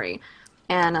story.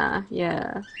 And,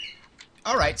 yeah.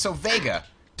 All right, so Vega,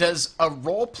 does a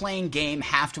role-playing game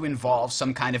have to involve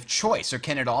some kind of choice, or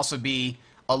can it also be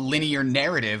a linear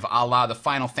narrative a la the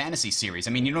Final Fantasy series.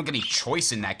 I mean, you don't get any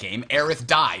choice in that game. Aerith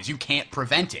dies. You can't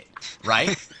prevent it,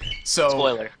 right? So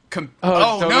Spoiler. Don't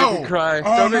no! make me cry. Oh,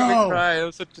 Don't make no! me cry. It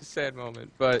was such a sad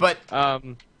moment. But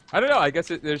I don't know. I guess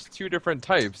there's two different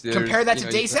types. Compare that to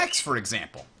Deus Ex, for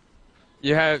example.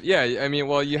 You have, I mean,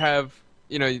 well, you have,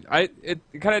 it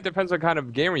kind of depends what kind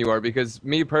of gamer you are, because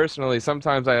me personally,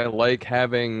 sometimes I like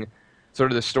having sort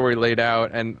of the story laid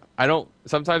out, and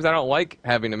sometimes I don't like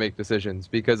having to make decisions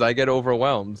because I get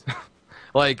overwhelmed.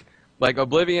 like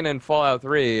Oblivion and Fallout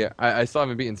 3, I still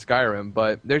haven't beaten Skyrim,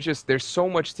 but there's so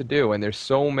much to do, and there's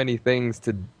so many things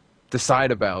to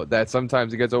decide about that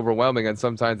sometimes it gets overwhelming, and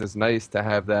sometimes it's nice to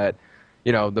have that,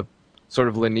 the sort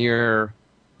of linear,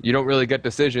 you don't really get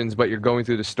decisions, but you're going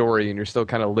through the story and you're still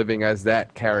kind of living as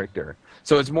that character.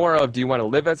 So it's more of, do you want to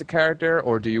live as a character,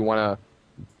 or do you want to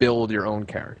build your own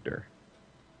character?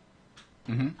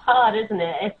 Mm-hmm. Hard, isn't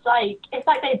it? It's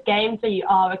like those games where you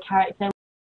are a character.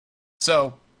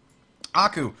 So,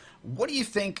 Aku, what do you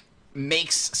think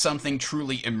makes something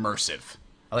truly immersive?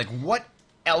 Like, what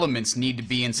elements need to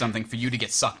be in something for you to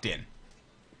get sucked in?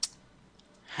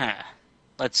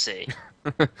 Let's see.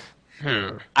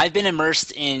 I've been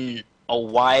immersed in a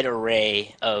wide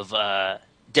array of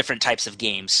different types of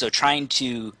games, so trying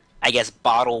to, I guess,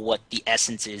 bottle what the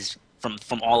essence is from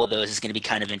all of those is going to be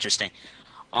kind of interesting.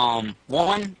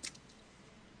 One,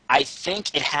 I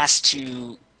think it has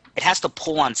to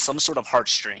pull on some sort of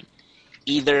heartstring,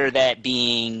 either that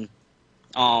being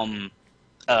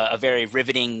a very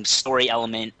riveting story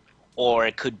element, or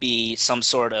it could be some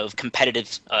sort of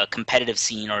competitive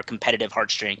scene or competitive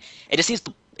heartstring.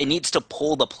 It needs to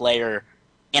pull the player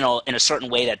in a certain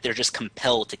way that they're just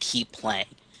compelled to keep playing.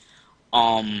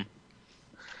 And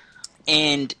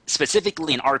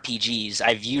specifically in RPGs,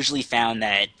 I've usually found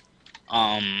that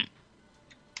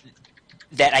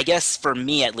that I guess for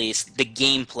me at least, the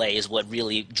gameplay is what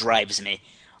really drives me,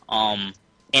 and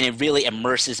it really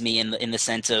immerses me in the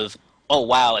sense of, oh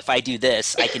wow, if I do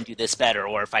this, I can do this better,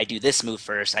 or if I do this move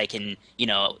first, I can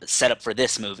set up for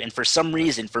this move. And for some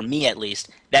reason, for me at least,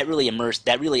 that really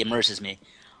immerses me.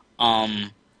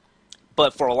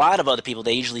 But for a lot of other people,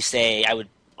 they usually say a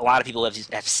lot of people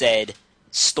have said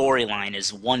storyline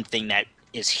is one thing that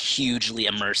is hugely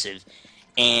immersive.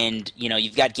 And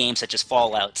you've got games such as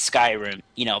Fallout, Skyrim,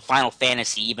 Final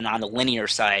Fantasy, even on the linear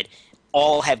side,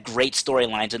 all have great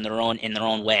storylines in their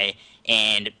own way,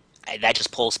 and that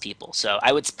just pulls people. So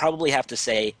I would probably have to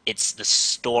say it's the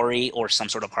story or some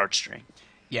sort of heartstring.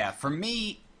 Yeah, for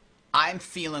me, I'm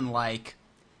feeling like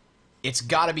it's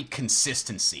got to be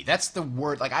consistency. That's the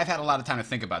word. Like, I've had a lot of time to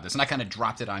think about this, and I kind of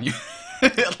dropped it on you.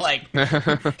 Like,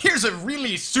 here's a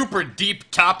really super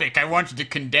deep topic I want you to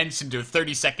condense into a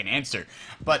 30-second answer.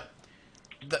 But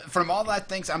from all that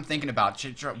things I'm thinking about,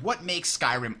 what makes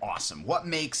Skyrim awesome? What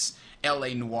makes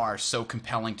L.A. Noire so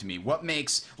compelling to me? What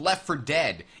makes Left 4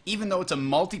 Dead, even though it's a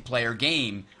multiplayer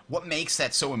game, what makes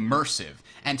that so immersive?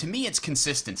 And to me, it's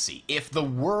consistency. If the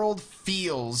world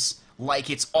feels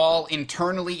like it's all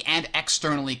internally and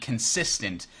externally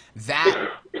consistent,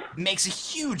 that makes a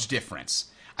huge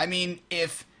difference. I mean,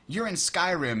 if you're in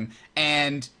Skyrim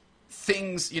and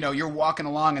things, you're walking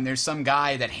along and there's some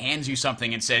guy that hands you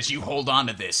something and says, you hold on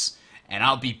to this and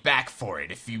I'll be back for it.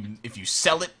 If you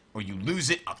sell it or you lose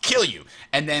it, I'll kill you.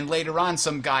 And then later on,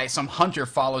 some hunter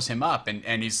follows him up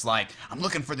and he's like, I'm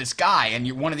looking for this guy.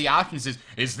 And one of the options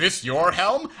is this your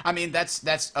helm? I mean, that's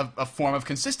a form of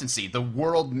consistency. The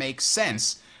world makes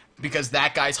sense because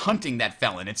that guy's hunting that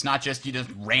felon. It's not just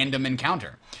random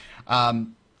encounter.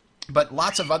 But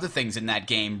lots of other things in that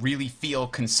game really feel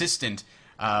consistent,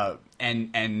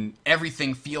 and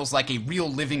everything feels like a real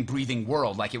living, breathing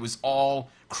world, like it was all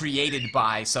created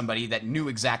by somebody that knew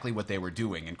exactly what they were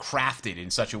doing and crafted in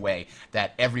such a way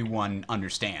that everyone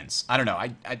understands. I don't know.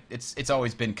 It's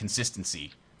always been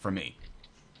consistency for me.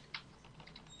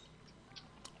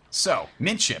 So,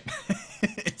 Mintship,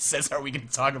 it says, are we going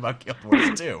to talk about Guild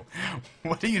Wars 2?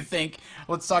 What do you think?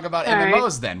 Let's talk about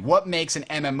MMOs then. What makes an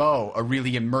MMO a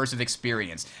really immersive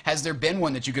experience? Has there been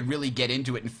one that you could really get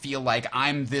into it and feel like,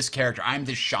 I'm this character, I'm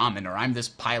this shaman, or I'm this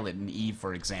pilot in Eve,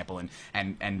 for example,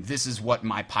 and this is what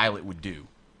my pilot would do?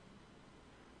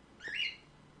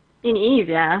 In Eve,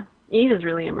 yeah. Eve is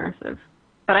really immersive.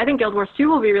 But I think Guild Wars 2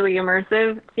 will be really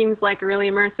immersive. It seems like a really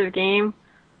immersive game.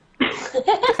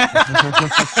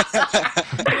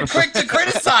 Quick to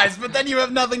criticize, but then you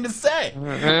have nothing to say.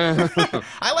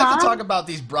 I like to talk about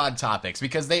these broad topics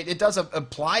because it does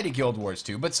apply to Guild Wars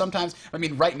 2, but sometimes, I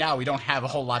mean, right now we don't have a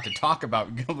whole lot to talk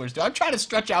about Guild Wars 2. I'm trying to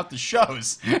stretch out the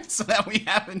shows so that we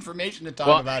have information to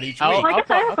talk about each week. Well, I guess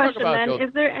I have a question then.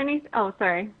 Is there any... Oh,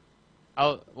 sorry.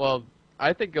 I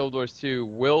I think Guild Wars 2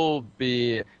 will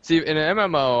be... See, in an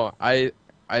MMO,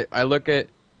 I look at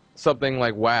something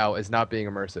like WoW as not being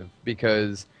immersive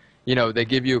because, you know, they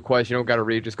give you a quest, you don't got to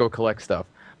read, just go collect stuff.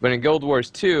 But in Guild Wars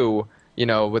 2, you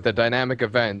know, with the dynamic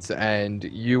events and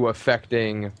you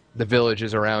affecting the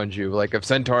villages around you, like if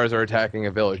centaurs are attacking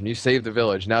a village and you save the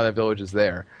village, now that village is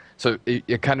there. So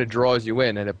it kind of draws you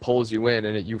in and it pulls you in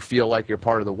and you feel like you're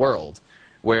part of the world.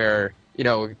 Where, you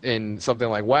know, in something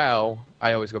like WoW,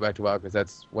 I always go back to WoW because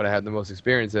that's what I had the most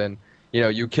experience in. You know,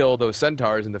 you kill those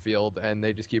centaurs in the field and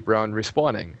they just keep around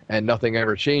respawning and nothing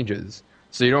ever changes.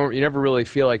 So you never really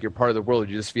feel like you're part of the world.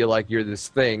 You just feel like you're this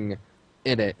thing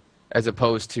in it as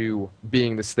opposed to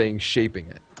being this thing shaping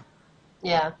it.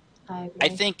 Yeah, I agree. I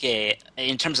think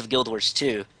in terms of Guild Wars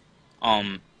 2,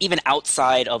 even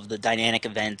outside of the dynamic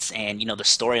events and, you know, the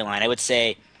storyline, I would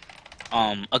say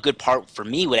a good part for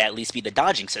me would at least be the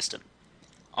dodging system.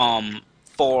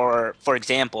 For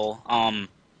example,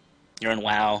 you're in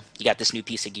WoW, you got this new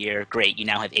piece of gear, great, you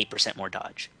now have 8% more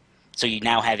dodge. So you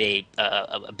now have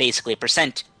basically a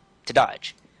percent to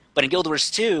dodge. But in Guild Wars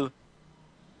 2,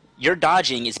 your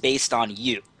dodging is based on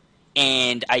you.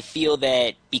 And I feel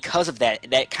that because of that,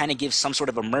 that kind of gives some sort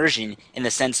of immersion in the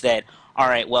sense that, all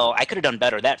right, well, I could have done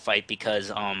better that fight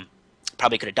because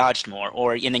probably could have dodged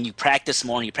more. And then you practice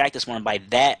more and you practice more, and by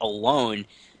that alone,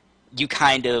 you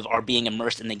kind of are being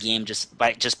immersed in the game just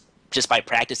by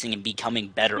practicing and becoming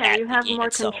better at the game. Yeah, you have more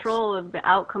control of the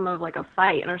outcome of like a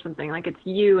fight or something. Like it's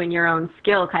you and your own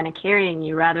skill kind of carrying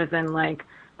you rather than like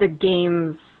the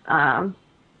game's a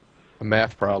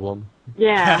math problem.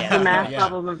 Yeah, the math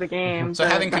problem of the game. So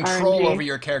having the control RNG. over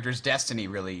your character's destiny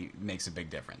really makes a big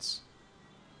difference.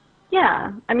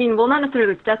 Yeah, I mean, well, not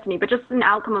necessarily it's destiny, but just an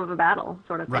outcome of a battle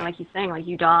sort of thing. Right. Like he's saying, like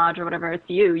you dodge or whatever. It's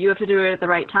you. You have to do it at the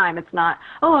right time. It's not,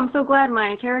 oh, I'm so glad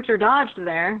my character dodged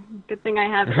there. Good thing I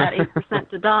have that 8%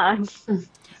 to dodge.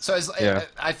 So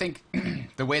I think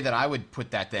the way that I would put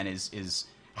that then is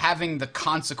having the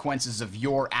consequences of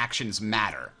your actions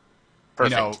matter.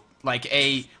 Perfect. You know, like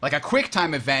a quick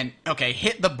time event, okay,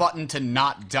 hit the button to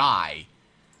not die.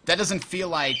 That doesn't feel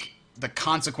like the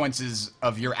consequences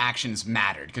of your actions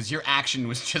mattered because your action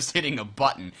was just hitting a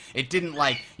button. It didn't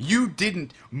you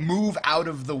didn't move out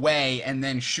of the way and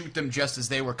then shoot them just as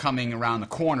they were coming around the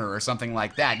corner or something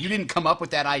like that. You didn't come up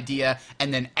with that idea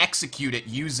and then execute it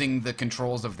using the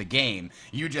controls of the game.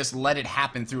 You just let it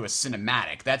happen through a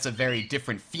cinematic. That's a very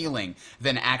different feeling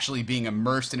than actually being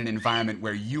immersed in an environment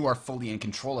where you are fully in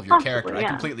control of your character. Yeah. I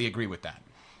completely agree with that.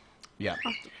 Yeah.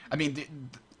 I mean,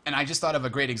 and I just thought of a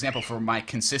great example for my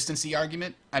consistency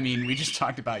argument. I mean, we just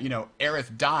talked about, you know,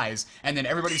 Aerith dies, and then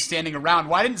everybody's standing around.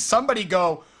 Why didn't somebody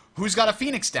go, who's got a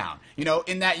Phoenix down? You know,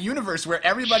 in that universe where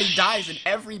everybody dies in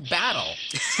every battle.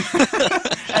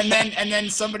 and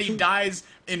then somebody dies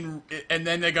and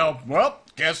then they go, well,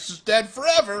 guess it's dead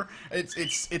forever.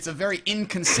 It's a very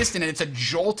inconsistent and it's a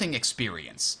jolting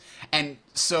experience. And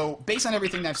so, based on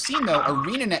everything I've seen, though,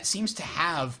 ArenaNet seems to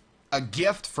have a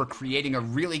gift for creating a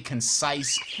really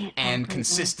concise and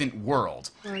consistent world.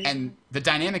 And the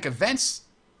dynamic events,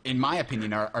 in my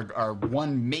opinion, are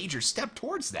one major step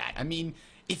towards that. I mean,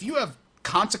 if you have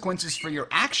consequences for your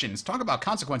actions, talk about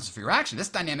consequences for your actions, that's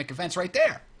dynamic events right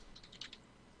there.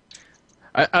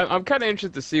 I'm kind of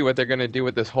interested to see what they're going to do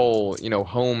with this whole, you know,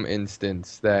 home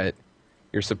instance that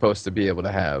you're supposed to be able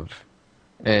to have.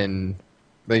 And,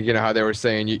 like, you know, how they were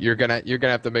saying you're gonna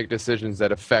have to make decisions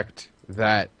that affect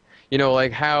that. You know,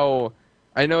 like how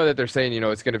I know that they're saying, you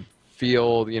know, it's going to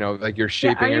feel, you know, like you're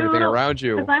shaping everything around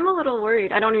you. Because I'm a little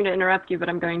worried. I don't mean to interrupt you, but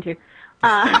I'm going to.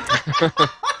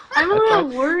 I'm a little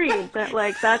worried that,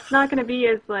 like, that's not going to be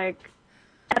as, like,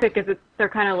 epic as they're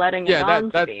kind of letting it on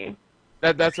to be.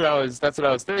 That's what I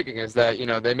was thinking is that, you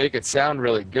know, they make it sound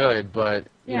really good, but,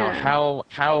 you know,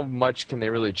 how much can they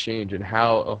really change and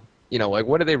how, you know, like,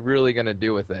 what are they really going to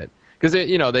do with it? Because,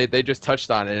 you know, they just touched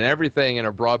on it, and everything in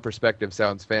a broad perspective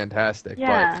sounds fantastic.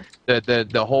 Yeah. But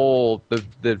the whole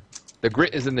the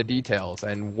grit is in the details,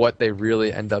 and what they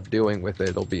really end up doing with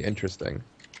it will be interesting.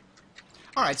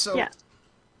 All right, so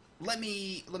let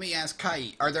me ask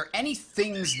Kai, are there any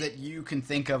things that you can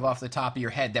think of off the top of your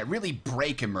head that really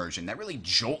break immersion, that really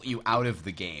jolt you out of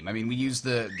the game? I mean, we used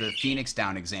the Phoenix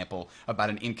Down example about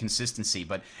an inconsistency,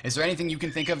 but is there anything you can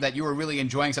think of that you were really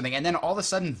enjoying something, and then all of a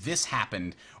sudden this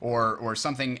happened, or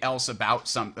something else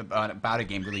about a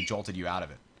game really jolted you out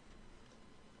of it?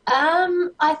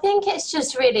 I think it's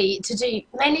just really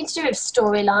mainly to do with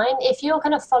storyline. If you're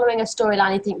kind of following a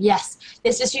storyline and think, yes,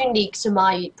 this is unique to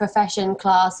my profession,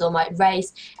 class, or my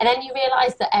race, and then you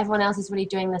realise that everyone else is really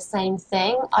doing the same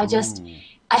thing, I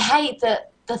hate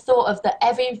that the thought of that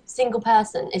every single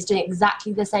person is doing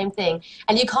exactly the same thing,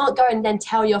 and you can't go and then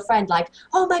tell your friend like,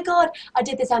 oh my god, I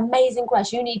did this amazing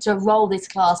quest, you need to roll this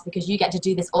class because you get to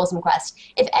do this awesome quest.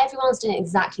 If everyone's doing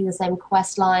exactly the same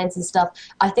quest lines and stuff,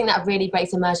 I think that really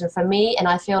breaks immersion for me, and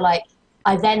I feel like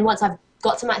I then, once I've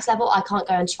got to max level, I can't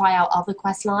go and try out other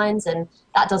quest lines, and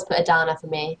that does put a downer for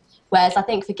me. Whereas I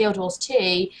think for Guild Wars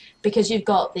 2, because you've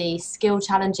got the skill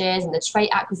challenges and the trait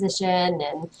acquisition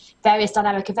and various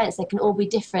dynamic events, they can all be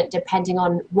different depending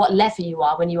on what level you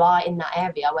are when you are in that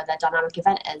area where the dynamic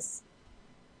event is.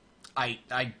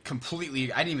 I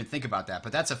completely, I didn't even think about that,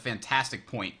 but that's a fantastic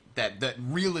point. That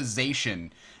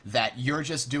realization that you're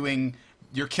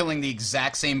killing the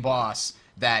exact same boss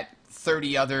that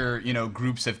 30 other,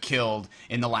 groups have killed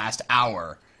in the last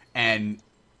hour, and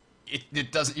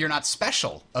it doesn't, you're not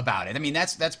special about it. I mean,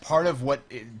 that's part of what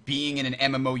being in an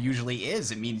MMO usually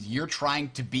is. It means you're trying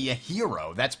to be a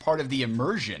hero. That's part of the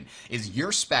immersion, is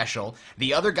you're special.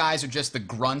 The other guys are just the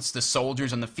grunts, the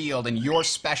soldiers on the field, and you're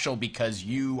special because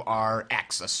you are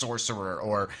X, a sorcerer,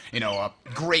 or, a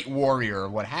great warrior, or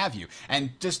what have you.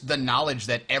 And just the knowledge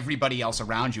that everybody else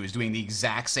around you is doing the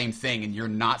exact same thing and you're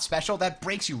not special, that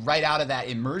breaks you right out of that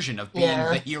immersion of being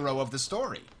the hero of the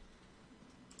story.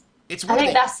 I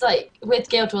think that's like with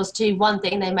Guild Wars 2, one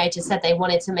thing they made just said they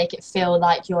wanted to make it feel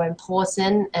like you're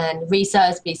important, and Reese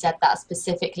Ersby said that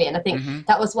specifically, and I think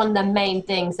that was one of the main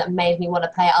things that made me want to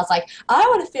play it. I was like, I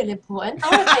want to feel important,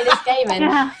 I want to play this game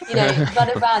and run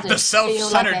around and the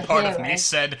self-centered like part hero. of me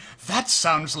said, that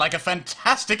sounds like a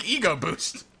fantastic ego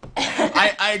boost.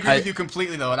 I agree with you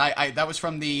completely, though, and I that was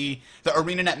from the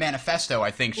ArenaNet manifesto.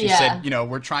 I think she said,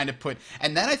 we're trying to put,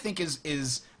 and that I think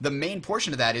is the main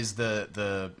portion of that is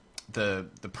the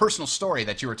personal story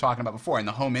that you were talking about before, and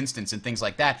the home instance and things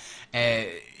like that.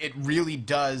 It really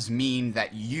does mean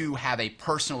that you have a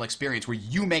personal experience where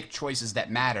you make choices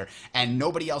that matter, and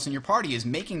nobody else in your party is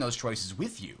making those choices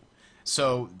with you.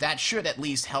 So that should at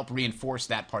least help reinforce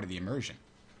that part of the immersion.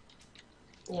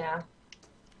 Yeah.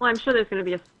 Well, I'm sure there's going to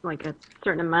be a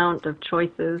certain amount of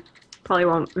choices. Probably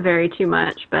won't vary too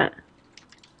much, but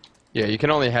Yeah, you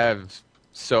can only have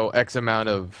X amount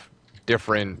of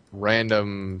different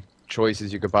random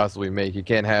choices you could possibly make. You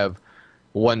can't have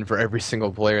one for every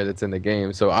single player that's in the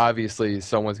game. So obviously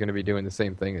someone's going to be doing the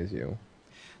same thing as you.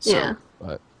 So, yeah.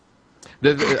 But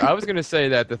I was going to say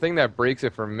that the thing that breaks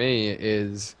it for me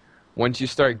is once you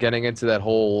start getting into that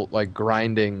whole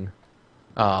grinding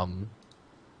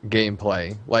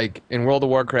gameplay. Like in World of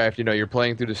Warcraft, you're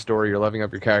playing through the story, you're leveling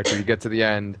up your character, you get to the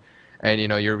end, and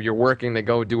you're working to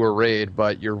go do a raid,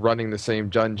 but you're running the same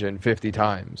dungeon 50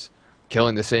 times,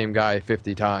 killing the same guy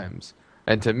 50 times.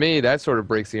 And to me, that sort of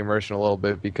breaks the immersion a little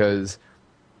bit, because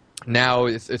now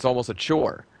it's almost a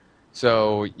chore.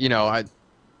 So,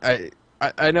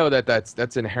 I know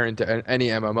that's inherent to any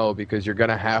MMO, because you're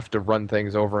going to have to run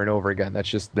things over and over again. That's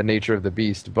just the nature of the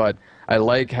beast. But I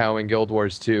like how in Guild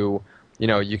Wars 2,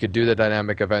 you could do the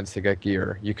dynamic events to get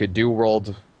gear. You could do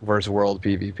world versus world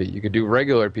PvP. You could do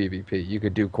regular PvP. You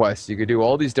could do quests. You could do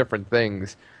all these different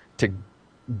things to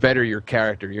better your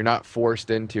character. You're not forced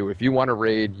into, if you want to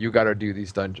raid, you got to do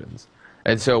these dungeons.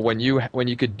 And so when you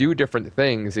could do different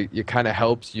things, it kind of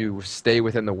helps you stay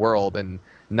within the world and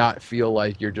not feel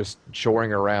like you're just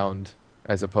choring around,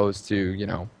 as opposed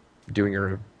to,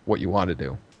 doing what you want to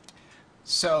do.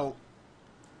 So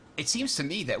it seems to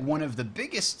me that one of the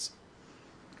biggest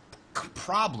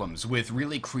problems with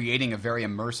really creating a very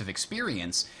immersive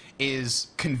experience is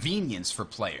convenience for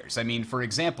players. I mean, for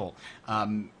example,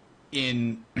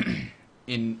 in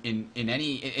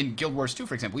Guild Wars 2,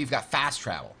 for example, we've got fast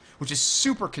travel, which is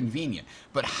super convenient.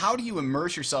 But how do you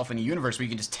immerse yourself in a universe where you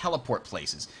can just teleport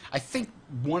places? I think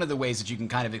one of the ways that you can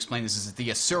kind of explain this is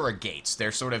the Asura gates.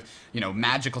 They're sort of,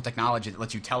 magical technology that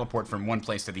lets you teleport from one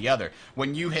place to the other.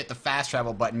 When you hit the fast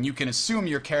travel button, you can assume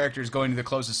your character is going to the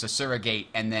closest Asura gate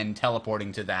and then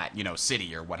teleporting to that,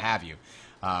 city or what have you.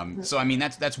 So, I mean,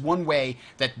 that's one way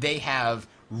that they have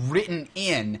written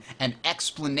in an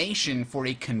explanation for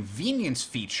a convenience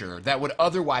feature that would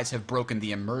otherwise have broken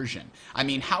the immersion. I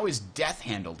mean, how is death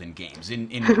handled in games?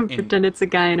 Pretend it's a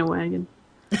guy in a wagon.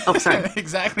 Oh, sorry.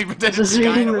 Exactly, pretend it's a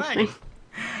guy in a wagon. Thing.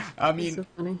 I mean,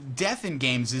 so death in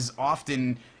games is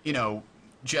often,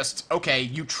 just, okay,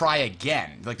 you try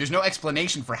again. Like, there's no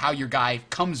explanation for how your guy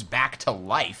comes back to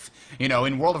life.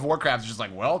 In World of Warcraft, it's just like,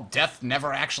 well, death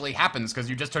never actually happens because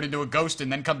you just turn into a ghost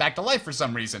and then come back to life for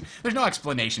some reason. There's no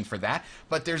explanation for that.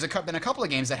 But there's been a couple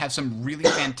of games that have some really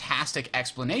fantastic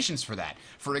explanations for that.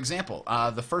 For example,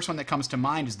 the first one that comes to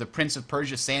mind is the Prince of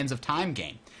Persia Sands of Time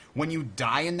game. When you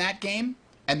die in that game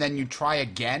and then you try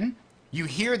again, you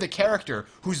hear the character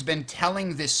who's been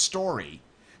telling this story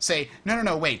say,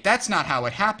 no, wait, that's not how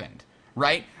it happened,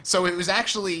 right? So it was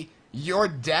actually your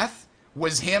death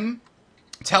was him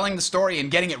telling the story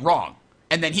and getting it wrong.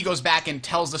 And then he goes back and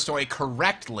tells the story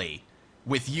correctly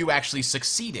with you actually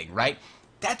succeeding, right?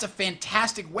 That's a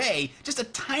fantastic way, just a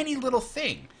tiny little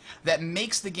thing that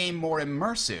makes the game more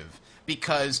immersive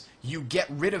because you get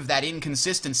rid of that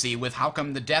inconsistency with how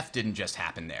come the death didn't just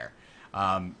happen there.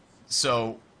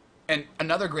 And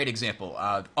another great example,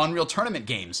 Unreal Tournament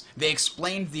games, they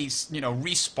explained the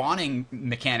respawning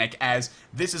mechanic as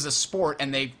this is a sport,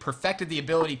 and they perfected the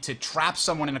ability to trap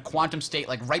someone in a quantum state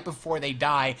like right before they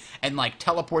die and like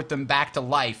teleport them back to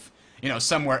life,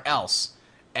 somewhere else.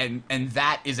 And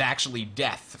that is actually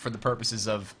death for the purposes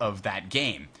of that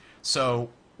game. So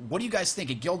what do you guys think?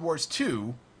 At Guild Wars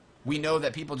 2, we know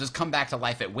that people just come back to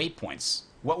life at waypoints.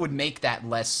 What would make that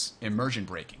less immersion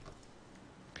breaking?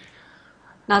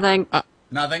 Nothing.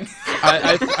 Nothing.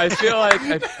 I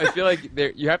feel like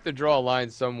you have to draw a line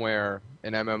somewhere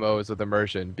in MMOs with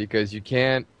immersion because you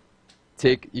can't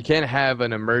have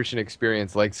an immersion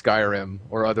experience like Skyrim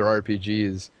or other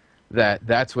RPGs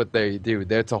that's what they do.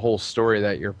 That's a whole story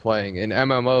that you're playing. In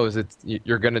MMOs,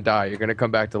 you're going to die. You're going to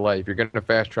come back to life. You're going to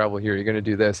fast travel here. You're going to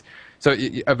do this. So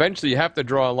eventually you have to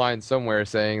draw a line somewhere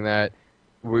saying that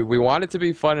we want it to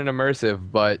be fun and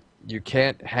immersive, but you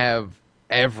can't have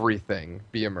everything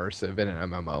be immersive in an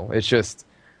MMO. It's just,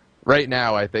 right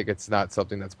now, I think it's not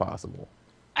something that's possible.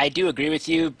 I do agree with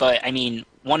you, but I mean,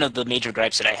 one of the major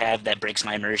gripes that I have that breaks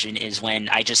my immersion is when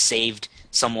I just saved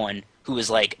someone who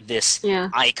was like this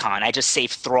icon. I just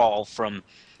saved Thrall from,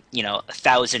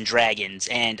 1,000 dragons,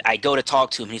 and I go to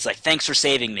talk to him, and he's like, "Thanks for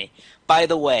saving me. By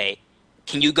the way,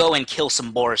 can you go and kill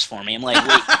some boars for me?" I'm like,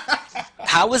 "Wait,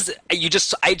 how is you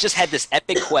just? I just had this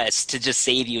epic quest to just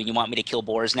save you, and you want me to kill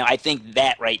boars?" Now, I think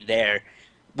that right there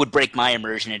would break my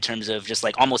immersion in terms of just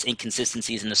like almost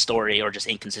inconsistencies in the story or just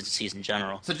inconsistencies in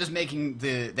general. So just making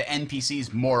the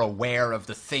NPCs more aware of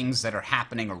the things that are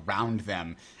happening around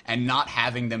them and not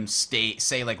having them say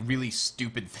like really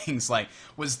stupid things like,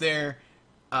 was there,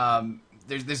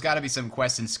 there's got to be some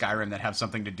quests in Skyrim that have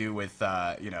something to do with,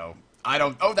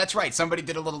 oh, that's right. Somebody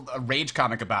did a rage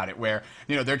comic about it where,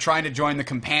 they're trying to join the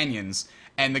companions.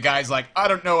 And the guy's like, "I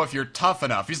don't know if you're tough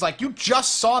enough." He's like, "You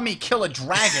just saw me kill a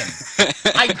dragon.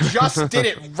 I just did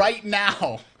it right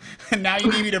now. And now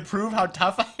you need me to prove how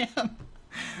tough I am?"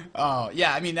 Oh,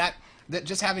 yeah, I mean, that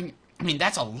just having... I mean,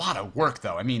 that's a lot of work,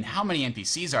 though. I mean, how many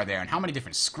NPCs are there, and how many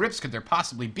different scripts could there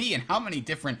possibly be, and how many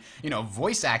different,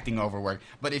 voice acting overwork?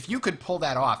 But if you could pull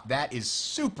that off, that is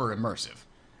super immersive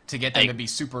to get them to be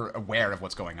super aware of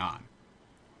what's going on.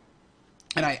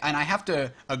 And I have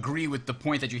to agree with the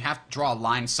point that you have to draw a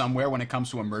line somewhere when it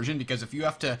comes to immersion, because if you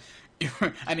have to...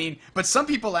 I mean, but some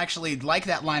people actually like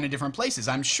that line in different places.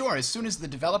 I'm sure as soon as the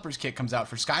developer's kit comes out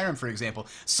for Skyrim, for example,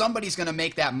 somebody's going to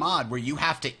make that mod where you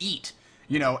have to eat,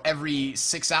 every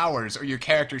 6 hours, or your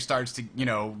character starts to,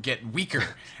 get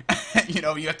weaker.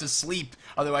 You have to sleep,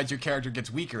 otherwise your character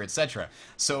gets weaker, etc.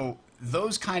 So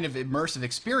those kind of immersive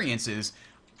experiences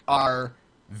are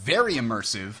very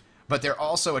immersive, but they're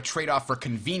also a trade-off for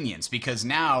convenience, because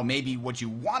now maybe what you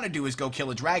want to do is go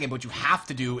kill a dragon, but what you have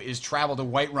to do is travel to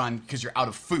Whiterun because you're out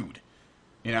of food,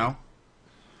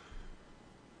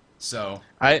 So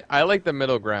I like the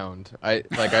middle ground. I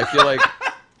feel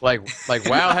like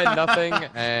WoW had nothing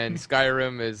and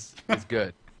Skyrim is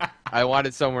good. I want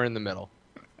it somewhere in the middle.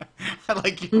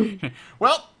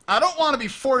 Well, I don't want to be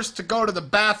forced to go to the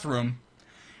bathroom.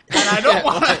 And I don't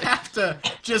want to have to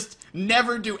just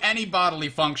never do any bodily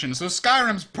function. So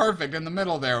Skyrim's perfect in the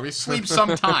middle there. We sleep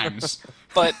sometimes.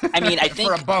 But I mean, I think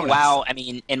For a bonus. WoW, I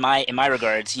mean, in my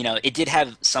regards, it did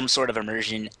have some sort of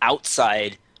immersion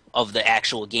outside of the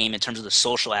actual game in terms of the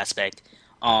social aspect.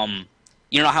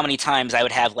 You don't know how many times I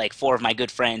would have like 4 of my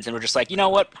good friends, and we're just like, you know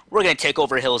what, we're going to take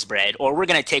over Hillsbrad, or we're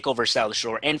going to take over South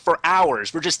Shore, and for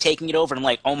hours we're just taking it over, and I'm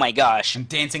like, oh my gosh, And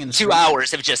dancing in the 2 street.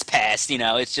 hours have just passed.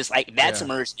 It's just like that's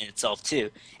immersion in itself too,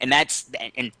 and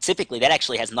typically that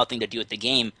actually has nothing to do with the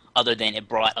game other than it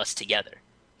brought us together.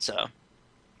 So,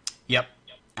 Yep,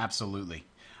 absolutely.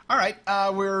 All right,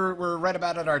 we're right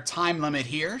about at our time limit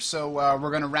here, so we're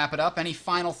going to wrap it up. Any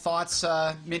final thoughts,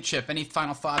 Midship? Any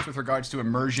final thoughts with regards to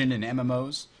immersion and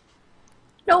MMOs?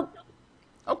 Nope.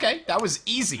 Okay, that was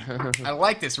easy. I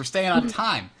like this. We're staying on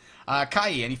time.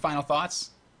 Kai, any final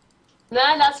thoughts? No,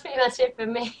 that's pretty much it for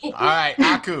me. All right,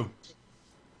 Aku.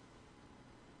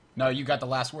 No, you got the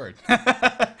last word.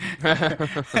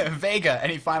 Vega,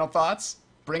 any final thoughts?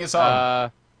 Bring us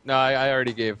home. No, I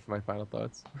already gave my final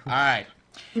thoughts. All right.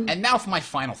 And now for my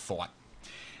final thought.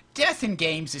 Death in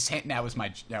games is... That was my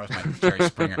Jerry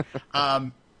Springer.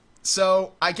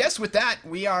 So I guess with that,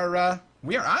 we are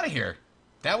we are out of here.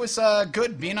 That was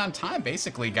good being on time,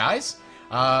 basically, guys.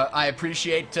 I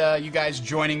appreciate you guys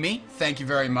joining me. Thank you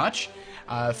very much.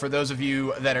 For those of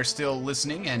you that are still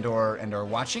listening and or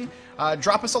watching,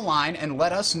 drop us a line and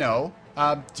let us know.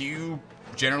 Do you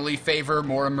generally favor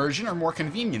more immersion or more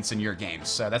convenience in your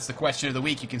games? That's the question of the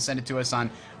week. You can send it to us on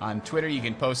Twitter. You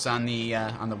can post on the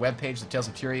webpage, the Tales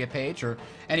of Tyria page, or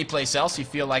any place else you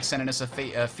feel like sending us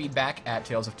a feedback at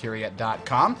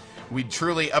talesoftyria.com. We'd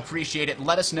truly appreciate it.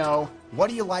 Let us know, what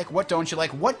do you like, what don't you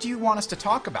like, what do you want us to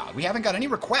talk about? We haven't got any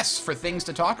requests for things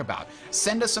to talk about.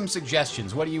 Send us some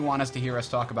suggestions. What do you want us to hear us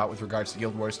talk about with regards to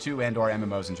Guild Wars 2 and or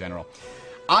MMOs in general?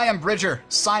 I am Bridger,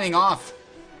 signing off.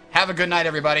 Have a good night,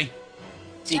 everybody.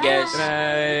 See you guys.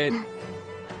 Good night.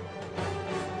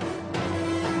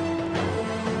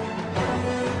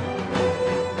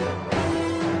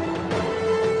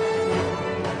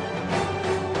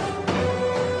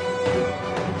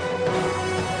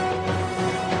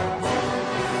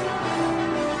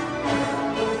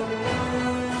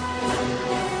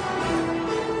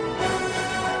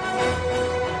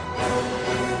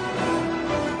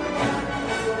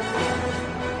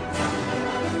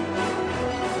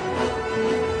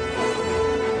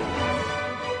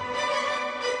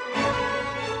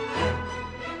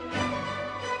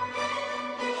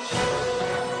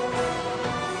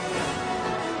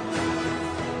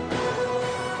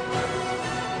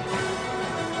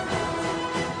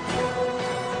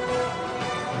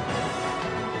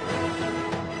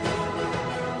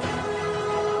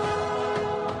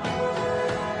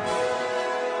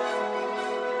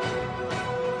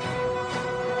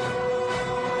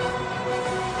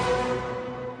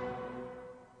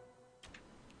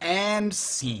 And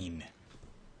scene.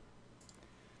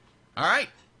 All right,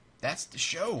 that's the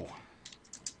show.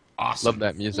 Awesome. Love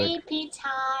that music. Sleepy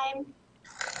time.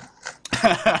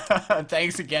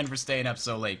 Thanks again for staying up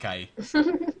so late, Kai.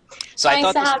 So I Thanks thought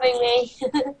for this having me.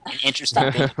 was an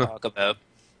interesting thing to talk about.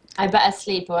 I better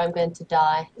sleep or I'm going to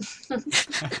die. See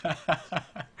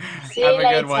you Have a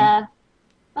later. good one.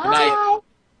 Bye.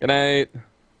 Good night.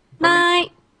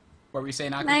 Night. What were you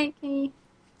saying, Aki? Night. Key.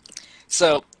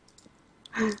 So,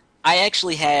 I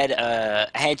actually had I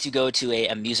had to go to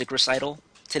a music recital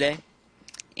today,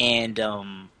 and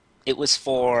it was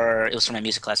for my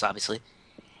music class, obviously.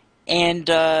 And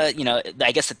you know,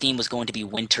 I guess the theme was going to be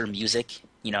winter music.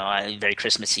 You know, very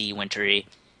Christmassy, wintry.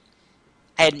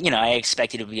 I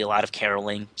expected it to be a lot of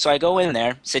caroling. So I go in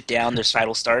there, sit down, the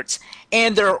recital starts,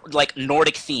 and they're like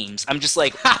Nordic themes. I'm just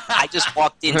like, I just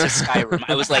walked into Skyrim.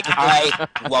 I was like, I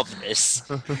love this.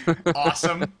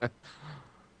 Awesome.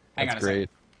 Hang on That's a great.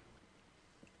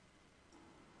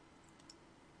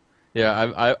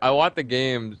 Yeah, I want the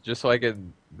game just so I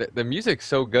could. The music's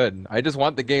so good. I just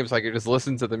want the game so I could just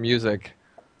listen to the music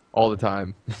all the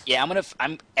time. Yeah, I'm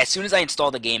as soon as I install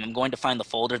the game, I'm going to find the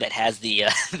folder that has the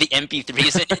the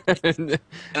MP3s in it, and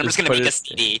I'm just going to make a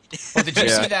CD. Well, did you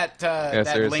Yeah. see that that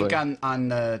seriously. link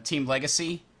on Team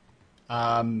Legacy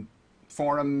forum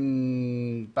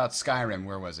about Skyrim?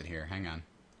 Where was it here? Hang on.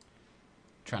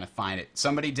 Trying to find it.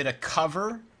 Somebody did a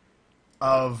cover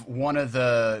of one of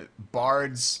the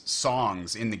Bard's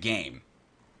songs in the game.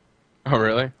 Oh,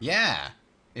 really? Yeah,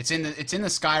 it's in the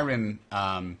Skyrim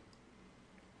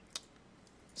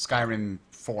Skyrim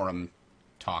forum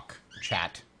talk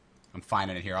chat. I'm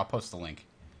finding it here. I'll post the link.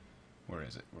 Where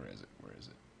is it?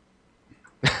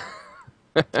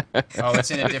 Oh, it's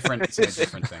in a different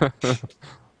thing.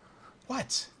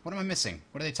 What? What am I missing?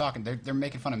 What are they talking? They're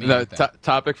making fun of me. The with that.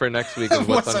 topic for next week is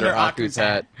what's under Aku's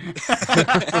hat.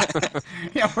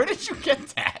 Yeah, where did you get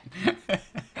that?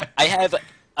 I have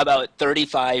about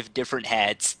 35 different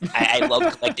hats. I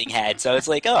love collecting hats, so it's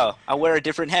like, oh, I'll wear a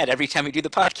different hat every time we do the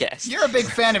podcast. You're a big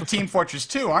fan of Team Fortress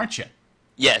 2, aren't you?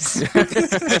 Yes.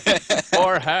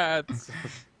 Or hats.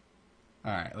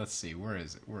 All right, let's see. Where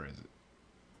is it? All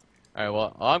right,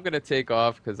 well, I'm going to take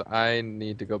off because I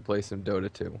need to go play some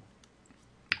Dota 2.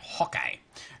 Hawkeye.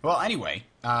 Well, anyway,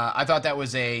 I thought that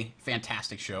was a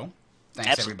fantastic show.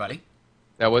 Thanks, Absolutely. everybody.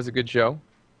 That was a good show.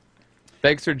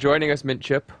 Thanks for joining us, Mint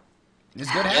Chip.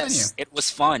 It's good having you. Yes, it was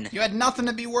fun. You had nothing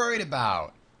to be worried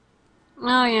about.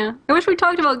 Oh yeah. I wish we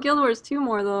talked about Guild Wars 2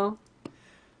 more though.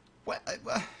 What?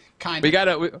 Kind We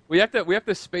of. we have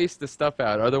to space the stuff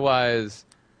out, otherwise,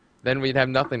 then we'd have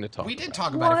nothing to talk. We about. did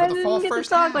talk about Why it for the full didn't we get to first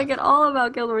talk half. like at all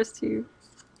about Guild Wars 2?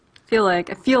 I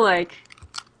feel like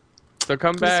So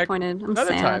come I'm back disappointed. I'm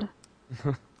another sad.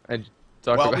 time and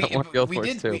talk about more Guild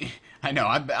Wars 2. I know.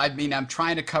 I mean, I'm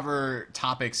trying to cover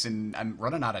topics, and I'm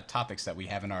running out of topics that we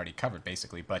haven't already covered,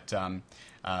 basically. But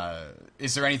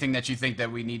is there anything that you think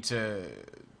that we need to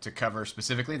cover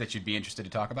specifically that you'd be interested to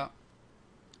talk about?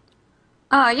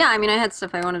 Yeah, I mean, I had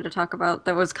stuff I wanted to talk about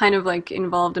that was kind of like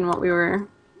involved in what you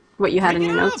had in Bring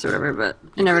your it notes up. or whatever, but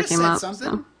it You never could've came said up. something.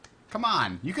 So. Come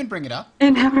on, you can bring it up.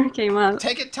 It never came up.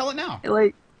 Tell it now.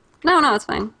 Like, no, it's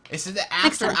fine. This is the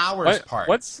Next after time. hours part.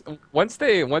 Once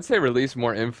they release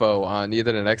more info on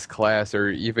either the next class or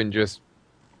even just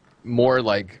more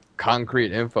like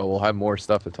concrete info, we'll have more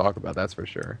stuff to talk about. That's for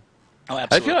sure. Oh,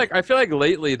 absolutely. I feel like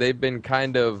lately they've been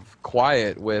kind of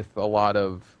quiet with a lot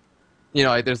of,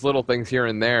 like there's little things here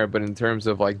and there, but in terms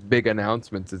of like big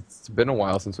announcements, it's been a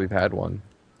while since we've had one.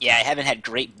 Yeah, I haven't had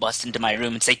Great bust into my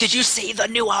room and say, "Did you see the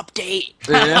new update?"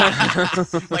 Yeah.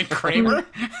 Like Kramer?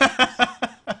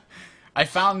 I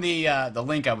found the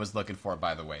link I was looking for.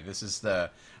 By the way, this is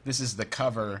the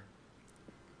cover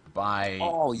by.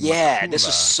 Oh yeah, Makula. this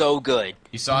was so good.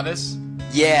 You saw this?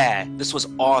 Yeah, this was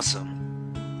awesome.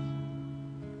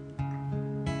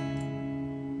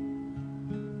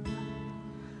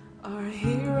 Our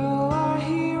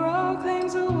hero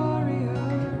claims a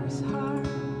warrior's heart.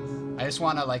 I just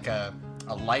want a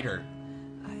lighter,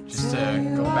 just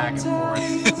to go back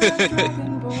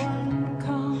and forth.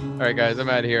 All right, guys, I'm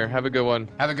out of here. Have a good one.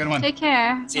 Have a good one. Take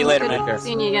care. See you later, Good man.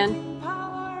 seeing you again.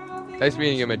 Nice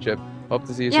meeting you, Midship. Hope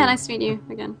to see you soon. Yeah, nice to meet you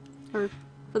again. For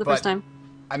the first time.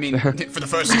 I mean, for the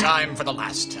first time, for the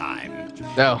last time.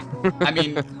 No. I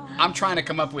mean, I'm trying to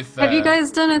come up with. Have you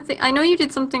guys done a thing? I know you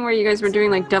did something where you guys were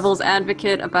doing like devil's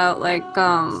advocate about like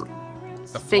the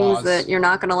things flaws? that you're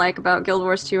not gonna like about Guild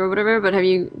Wars 2 or whatever, but have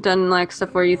you done like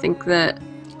stuff where you think that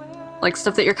like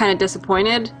stuff that you're kind of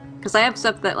disappointed? Because I have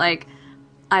stuff that like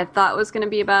I thought was gonna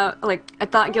be about, like I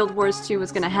thought Guild Wars 2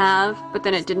 was gonna have, but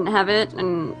then it didn't have it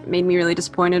and made me really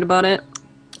disappointed about it.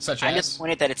 Such I'm as.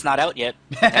 disappointed that it's not out yet.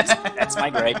 That's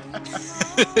my gripe.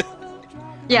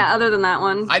 Yeah, other than that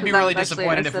one. I'd be 'cause that really was actually-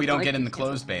 disappointed I if said we that, don't like, get in the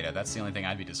closed beta. That's the only thing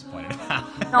I'd be disappointed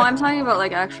about. No, I'm talking about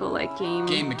like actual like game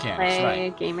mechanics, play,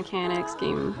 right. game mechanics,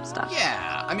 game stuff.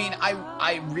 Yeah, I mean,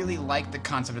 I really like the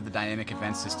concept of the dynamic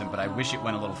event system, but I wish it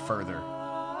went a little further.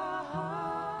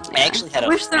 I actually had I a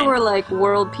wish there friend- were like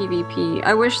world PvP.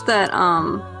 I wish that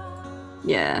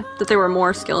yeah, that there were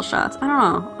more skill shots. I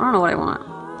don't know what I want.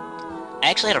 I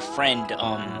actually had a friend,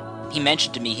 he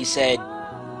mentioned to me, he said,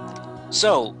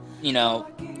 so, we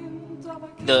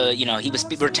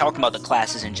were talking about the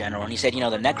classes in general, and he said,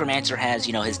 the Necromancer has,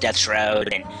 his Death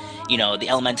Shroud, and, the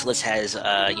Elementalist has,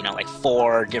 like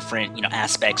 4 different,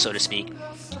 aspects, so to speak.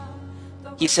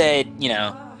 He said,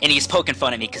 and he's poking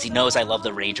fun at me because he knows I love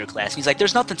the Ranger class. He's like,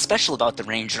 there's nothing special about the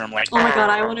Ranger. I'm like, Oh my god,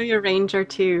 I want to be a ranger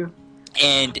too.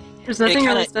 And There's nothing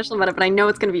kinda- really special about it, but I know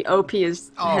it's going to be OP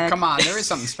as Oh, heck. come on, there is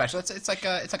something special. It's like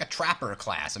a trapper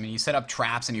class. I mean, you set up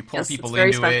traps and you pull Yes, people it's very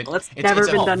into special. it. It's never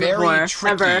been done very before,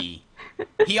 tricky.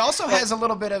 He also has a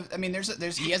little bit of. I mean,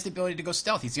 he has the ability to go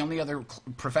stealth. He's the only other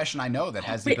profession I know that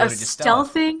has the Wait, a ability to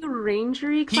stealth. stealthing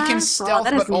rangery He class? can Wow, stealth,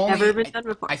 that has but only. never been done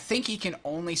before. I think he can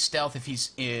only stealth if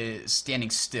he's standing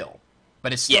still,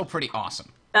 but it's still Yeah. pretty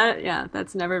awesome.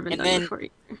 That's never been And done then- before.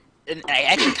 And I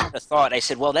actually kind of thought, I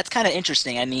said, well, that's kind of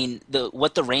interesting. I mean,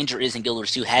 what the Ranger is in Guild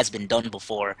Wars 2 has been done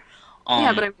before.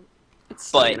 Yeah, but I mean, it's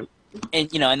still but- gonna-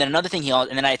 And and then another thing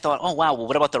and then I thought, oh wow, well,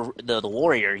 what about the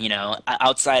warrior?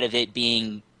 Outside of it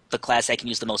being the class that can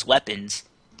use the most weapons,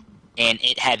 and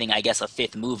it having, I guess, a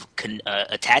 5th move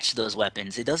attached to those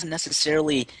weapons, it doesn't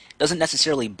necessarily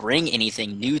bring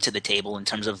anything new to the table in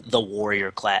terms of the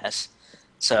warrior class.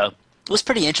 So it was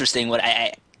pretty interesting. What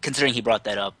I considering he brought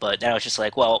that up, but I was just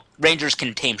like, well, Rangers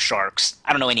can tame sharks.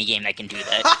 I don't know any game that can do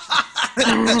that.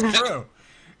 That's true.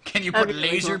 Can you put That'd be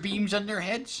really laser cool. beams on their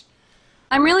heads?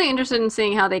 I'm really interested in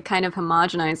seeing how they kind of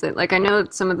homogenize it. Like, I know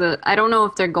I don't know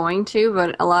if they're going to,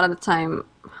 but a lot of the time,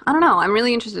 I don't know. I'm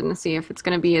really interested to see if it's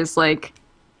going to be as, like,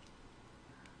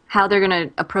 how they're going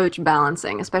to approach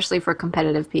balancing, especially for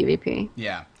competitive PvP.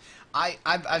 Yeah.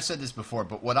 I've said this before,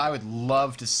 but what I would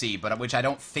love to see, but which I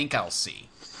don't think I'll see,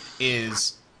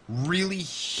 is really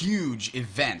huge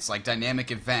events, like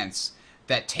dynamic events,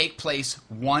 that take place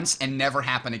once and never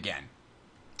happen again.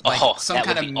 Like that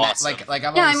would be awesome. like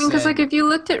I've Yeah, I always mean, because, said, like, if you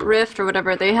looked at Rift or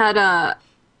whatever, they had,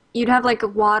 you'd have, like,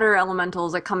 water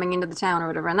elementals, like, coming into the town or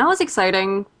whatever, and that was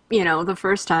exciting, the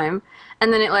first time.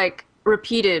 And then it, like,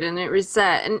 repeated and it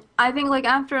reset. And I think, like,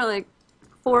 after, like,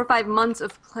 4 or 5 months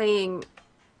of playing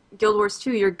Guild Wars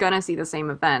 2, you're gonna see the same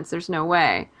events. There's no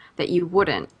way that you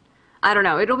wouldn't. I don't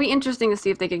know. It'll be interesting to see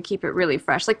if they can keep it really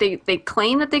fresh. Like, they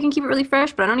claim that they can keep it really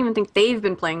fresh, but I don't even think they've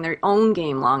been playing their own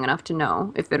game long enough to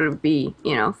know if it would be,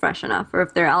 fresh enough, or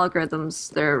if their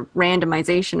algorithms, their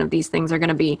randomization of these things are going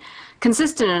to be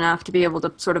consistent enough to be able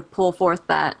to sort of pull forth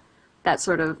that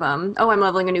sort of, I'm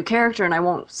leveling a new character and I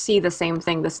won't see the same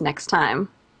thing this next time.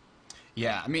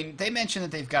 Yeah, I mean, they mentioned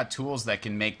that they've got tools that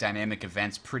can make dynamic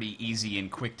events pretty easy and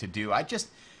quick to do. I just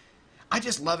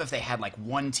love if they had like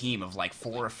one team of like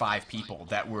 4 or 5 people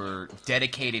that were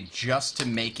dedicated just to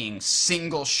making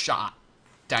single shot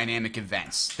dynamic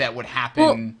events that would happen,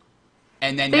 Well,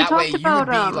 and then they that way talked you would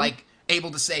about, be like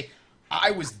able to say,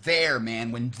 I was there,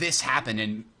 man, when this happened,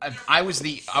 and I was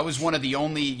one of the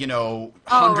only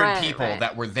 100 right, people right.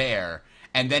 that were there.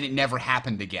 And then it never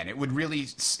happened again. It would really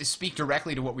speak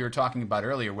directly to what we were talking about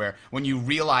earlier, where when you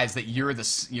realize that you're the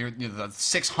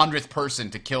 600th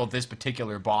person to kill this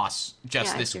particular boss just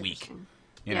Yeah, I this see what you're week. saying.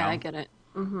 You Yeah, know? I get it.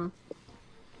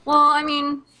 Well, I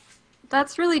mean,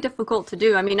 that's really difficult to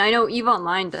do. I mean, I know EVE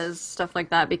Online does stuff like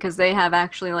that because they have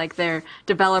actually like their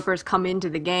developers come into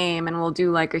the game and will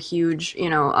do like a huge,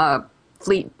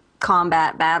 fleet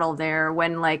combat battle there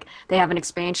when like they have an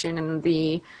expansion and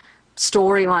the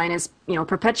storyline is,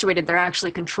 perpetuated. They're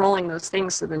actually controlling those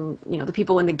things, so then, the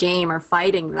people in the game are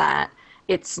fighting that.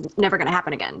 It's never going to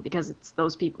happen again because it's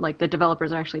those people, like the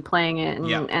developers are actually playing it, and,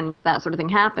 Yeah. and that sort of thing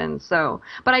happens. So,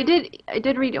 but I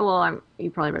did read. Well,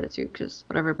 you probably read it too, because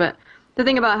whatever. But the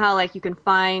thing about how like you can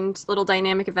find little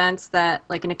dynamic events that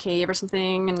like in a cave or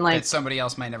something, and like That somebody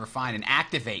else might never find and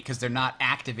activate because they're not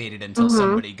activated until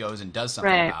somebody goes and does something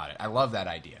Right. about it. I love that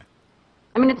idea.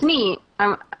 I mean, it's neat.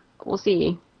 We'll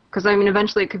see. Because, I mean,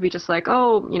 eventually it could be just like,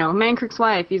 oh, Mancrook's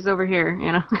wife, he's over here,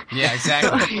 Yeah,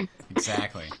 exactly.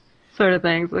 Exactly. sort of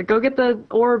things. Like, go get the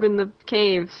orb in the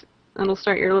cave, and it'll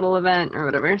start your little event or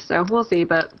whatever. So we'll see,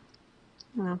 but...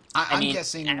 I I I'm mean,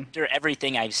 guessing. after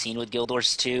everything I've seen with Guild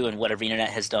Wars 2 and what ArenaNet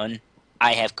has done,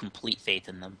 I have complete faith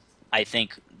in them. I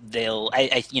think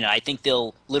I think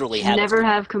they'll literally have Never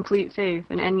have complete faith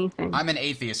in anything. I'm an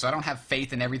atheist, so I don't have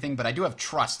faith in everything, but I do have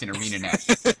trust in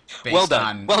ArenaNet based Well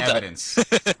done. on Well done. evidence.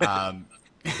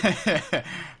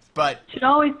 But Should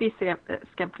always be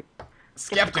skeptical.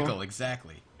 skeptical,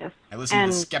 exactly. Yes. I listen to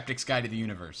And- the Skeptic's Guide to the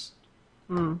Universe.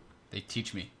 They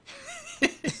teach me.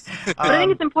 But I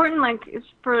think it's important, like, it's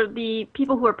for the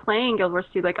people who are playing Guild Wars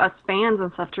 2, like us fans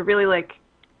and stuff, to really, like,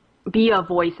 be a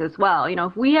voice as well.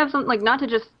 If we have something, like, not to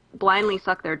just blindly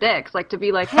suck their dicks, like, to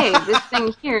be like, hey, this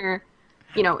thing here,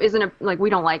 isn't like, we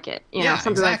don't like it, Yeah,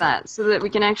 something like exactly. that, so that we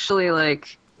can actually,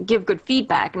 like, give good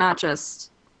feedback, not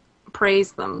just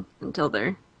praise them until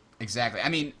they're... Exactly. I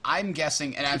mean, I'm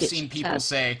guessing, and I've Get seen people shut.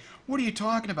 say, what are you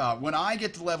talking about? When I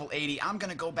get to level 80, I'm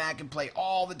going to go back and play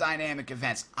all the dynamic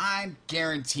events. I'm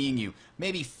guaranteeing you,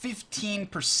 maybe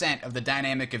 15% of the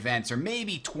dynamic events, or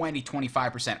maybe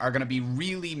 20-25% are going to be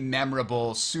really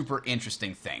memorable, super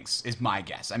interesting things, is my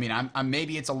guess. I mean, I'm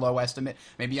maybe it's a low estimate.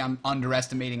 Maybe I'm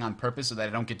underestimating on purpose so that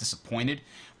I don't get disappointed.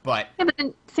 But Yeah, but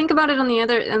then think about it on the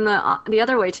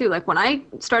other way too. Like when I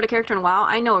start a character in WoW,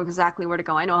 I know exactly where to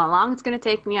go. I know how long it's going to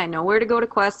take me. I know where to go to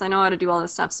quests. I know how to do all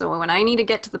this stuff. So when I need to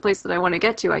get to the place that I want to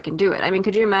get to, I can do it. I mean,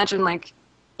 could you imagine like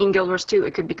in Guild Wars 2,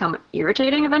 it could become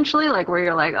irritating eventually, like where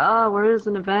you're like, oh, where is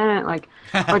an event, like,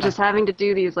 or just having to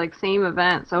do these like same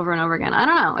events over and over again. I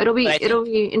don't know. It'll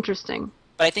be interesting.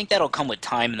 But I think that'll come with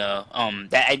time, though. I'm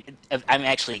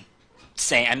actually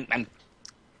saying I'm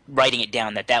writing it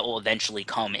down that will eventually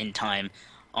come in time.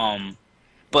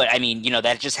 But I mean,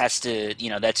 that just has to,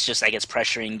 that's just, I guess,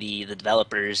 pressuring the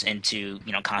developers into,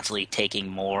 constantly taking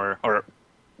more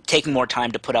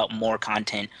time to put out more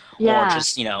content, Yeah. or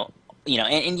just, that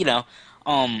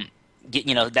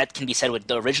can be said with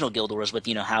the original Guild Wars, with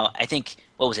how I think,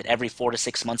 what was it, every 4 to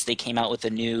 6 months they came out with a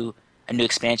new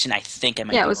expansion. I think I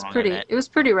might Yeah, be it was wrong on pretty. that. It was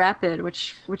pretty rapid,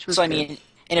 which was. So I good. mean,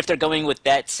 and if they're going with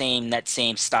that same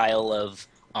style of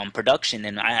production,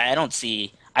 then I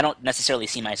don't necessarily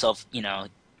see myself,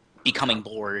 becoming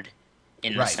bored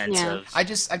in the Right. sense Yeah. of. I've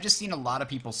just seen a lot of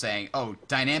people saying, "Oh,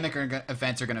 dynamic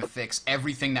events are going to fix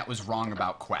everything that was wrong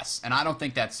about quests," and I don't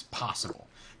think that's possible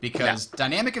because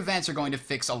dynamic events are going to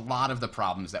fix a lot of the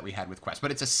problems that we had with quests.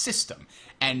 But it's a system,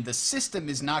 and the system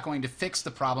is not going to fix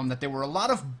the problem that there were a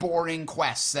lot of boring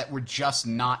quests that were just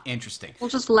not interesting. Well,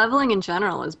 just leveling in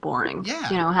general is boring.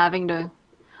 Yeah. Having to.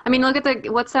 I mean, look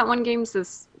at what's that one game?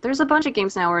 There's a bunch of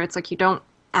games now where it's like you don't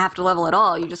have to level at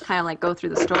all. You just kind of like go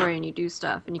through the story and you do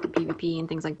stuff and you can PvP and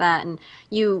things like that, and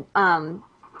you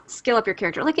skill up your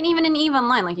character. Like, and even in EVE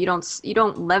Online, like you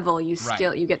don't level, you Right.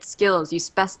 skill, you get skills, you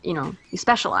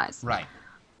specialize. Right.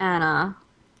 And I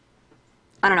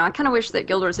don't know. I kind of wish that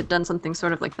Guild Wars had done something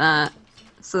sort of like that,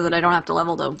 so that I don't have to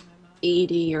level to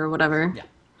 80 or whatever. Yeah.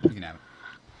 You can have it.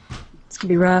 It's gonna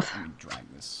be rough. Let me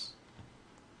drag this.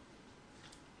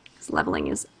 'Cause leveling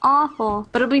is awful,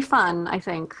 but it'll be fun, I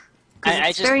think. 'Cause I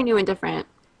it's just- very new and different.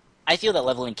 I feel that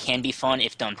leveling can be fun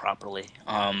if done properly.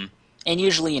 And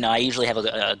usually, I usually have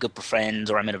a group of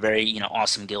friends, or I'm in a very,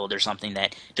 awesome guild or something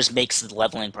that just makes the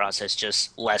leveling process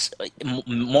just less,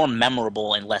 more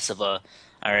memorable and less of a,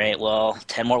 all right, well,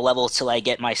 10 more levels till I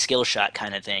get my skill shot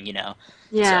kind of thing. So,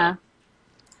 Yeah.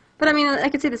 But I mean, I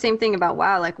could say the same thing about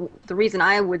WoW. Like the reason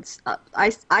I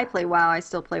play WoW, I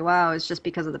still play WoW is just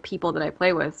because of the people that I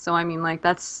play with. So I mean, like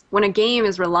that's when a game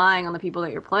is relying on the people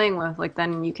that you're playing with, like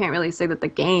then you can't really say that the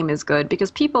game is good because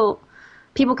people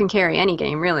can carry any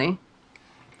game, really.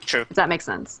 true. If that makes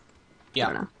sense. Yeah.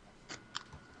 I don't know.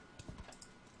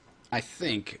 I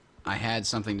think I had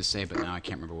something to say, but now I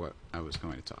can't remember what I was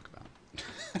going to talk about.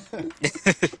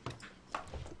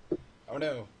 Oh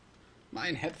no,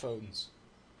 mine headphones.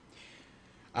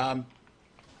 Oh,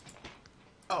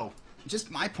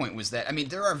 just my point was that I mean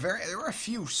there are a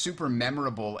few super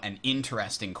memorable and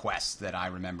interesting quests that I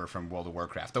remember from World of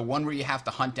Warcraft. The one where you have to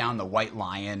hunt down the white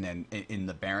lion and in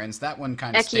the Barrens, that one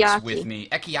kind of sticks Ekiaki. with me.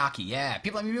 Ekiaki, yeah.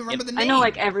 People I mean remember the name. I know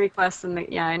like every quest in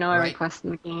the I know every Right. quest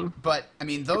in the game. But I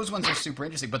mean, those ones are super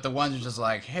interesting. But the ones are just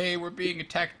like, "Hey, we're being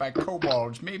attacked by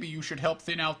kobolds. Maybe you should help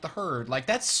thin out the herd." Like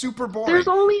that's super boring. There's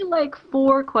only like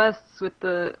 4 quests with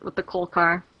the coal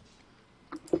car.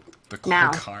 The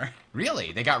now. car.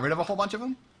 Really? They got rid of a whole bunch of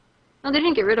them? No, they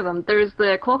didn't get rid of them. There's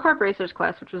the coal car bracers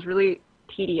quest, which was really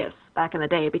tedious back in the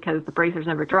day because the bracers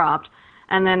never dropped.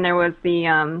 And then there was the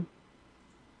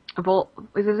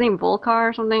was his name Volcar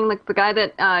or something? Like the guy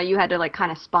that you had to like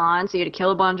kind of spawn, so you had to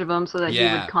kill a bunch of them so that he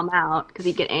Yeah. would come out because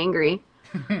he'd get angry.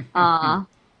 There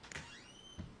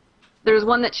was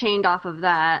one that chained off of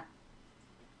that.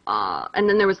 And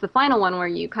then there was the final one where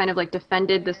you kind of like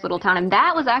defended this little town, and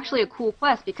that was actually a cool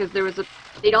quest because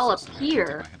they'd all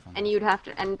appear, and you'd have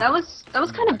to, and that was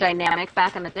kind of dynamic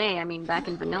back in the day. I mean, back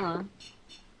in vanilla,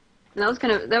 and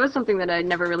that was something that I'd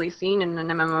never really seen in an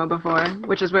MMO before,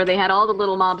 which is where they had all the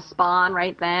little mobs spawn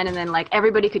right then, and then like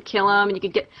everybody could kill them, and you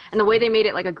could get, and the way they made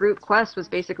it like a group quest was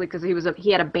basically because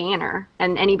he had a banner,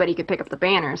 and anybody could pick up the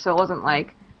banner, so it wasn't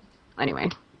like, anyway.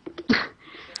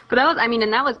 But that was, I mean,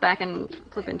 and that was back in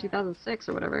 2006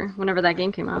 or whatever, whenever that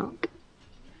game came out.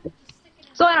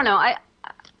 So I don't know.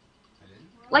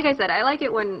 Like I said, I like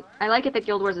it that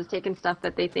Guild Wars has taken stuff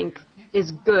that they think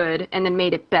is good and then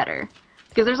made it better.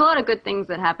 Because there's a lot of good things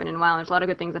that happen in WoW. There's a lot of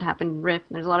good things that happen in Rift.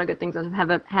 And there's a lot of good things that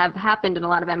have happened in a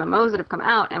lot of MMOs that have come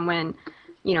out. And when,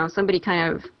 somebody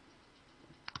kind of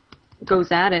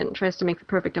goes at it and tries to make the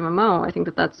perfect MMO, I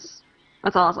think that's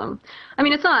awesome. I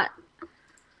mean, it's not.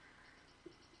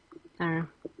 I don't know.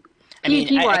 I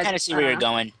mean, I kind of see where you're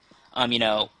going.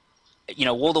 World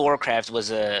of Warcraft was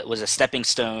a stepping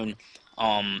stone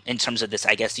in terms of this.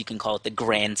 I guess you can call it the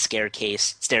grand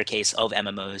staircase of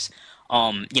MMOs.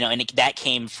 And that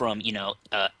came from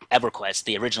EverQuest,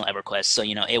 the original EverQuest. So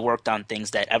it worked on things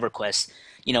that EverQuest,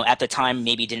 at the time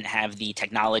maybe didn't have the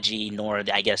technology nor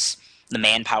the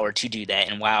manpower to do that,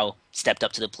 and WoW stepped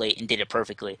up to the plate and did it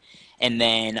perfectly. And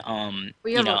then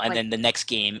then the next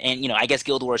game, and I guess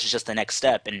Guild Wars is just the next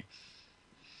step, and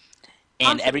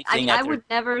everything. I would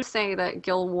never say that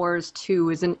Guild Wars 2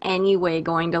 is in any way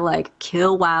going to like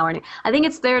kill WoW or anything. I think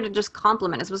it's there to just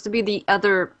complement. It's supposed to be the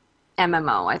other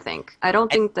MMO, I think. I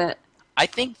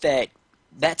think that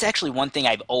that's actually one thing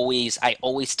I always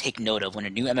take note of when a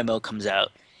new MMO comes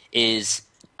out is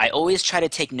I always try to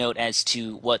take note as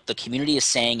to what the community is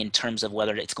saying in terms of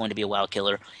whether it's going to be a WoW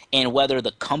killer and whether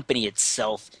the company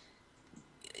itself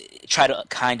try to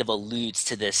kind of alludes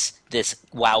to this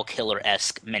WoW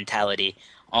killer-esque mentality.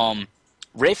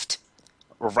 Rift,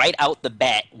 right out the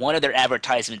bat, one of their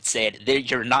advertisements said,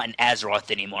 "You're not in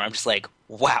Azeroth anymore." I'm just like,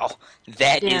 wow,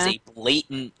 that is a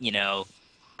blatant,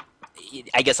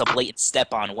 I guess a blatant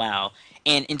step on WoW.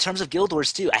 And in terms of Guild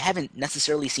Wars 2, I haven't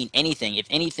necessarily seen anything. If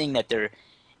anything that they're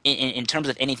in terms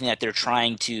of anything that they're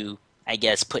trying to, I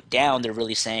guess, put down, they're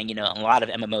really saying, a lot of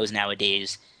MMOs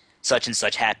nowadays, such and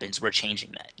such happens, we're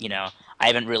changing that. I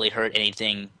haven't really heard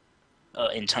anything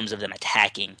in terms of them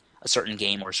attacking a certain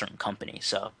game or a certain company.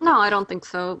 So no, I don't think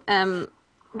so.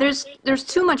 There's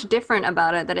too much different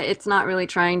about it that it's not really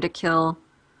trying to kill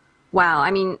WoW.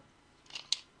 I mean,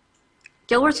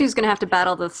 Guild Wars 2 is going to have to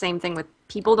battle the same thing with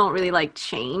people don't really like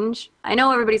change. I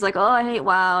know everybody's like, oh, I hate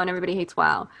WoW, and everybody hates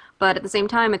WoW. But at the same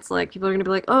time, it's like people are going to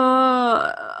be like,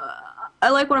 oh, I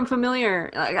like what I'm familiar.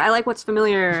 I like what's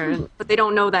familiar, but they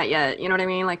don't know that yet. You know what I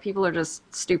mean? Like people are just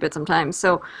stupid sometimes.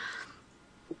 So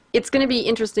it's going to be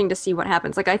interesting to see what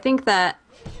happens. Like I think that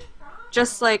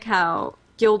just like how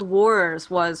Guild Wars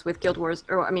was with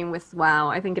with WoW,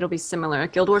 I think it'll be similar.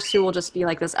 Guild Wars 2 will just be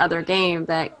like this other game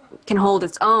that can hold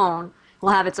its own. Will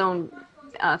have its own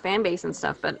fan base and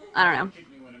stuff, but I don't know.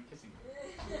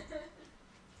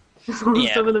 There's all this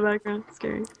stuff in the background. It's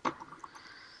scary.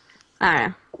 I don't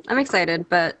know. I'm excited,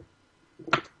 but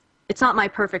it's not my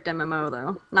perfect MMO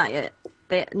though. Not yet.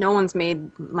 No one's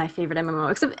made my favorite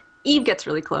MMO except Eve gets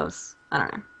really close. I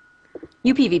don't know.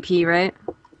 You PvP, right?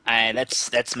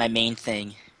 That's my main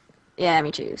thing. Yeah,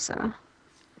 me too. So,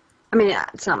 I mean, yeah,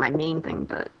 it's not my main thing,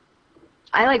 but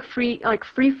I like free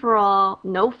for all,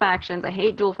 no factions. I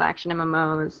hate dual faction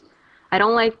MMOs. I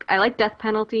like death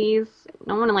penalties.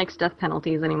 No one likes death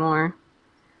penalties anymore.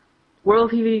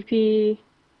 World PvP.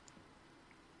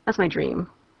 That's my dream.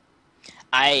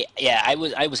 I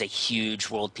was a huge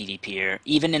world PvPer,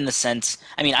 even in the sense.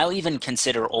 I mean, I'll even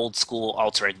consider old school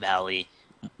Alterac Valley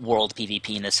world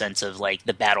PvP in the sense of like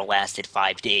the battle lasted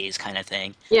 5 days kind of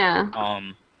thing. Yeah.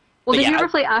 Well, did you ever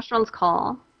play Astron's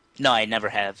Call? No, I never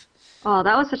have. Oh,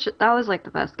 that was like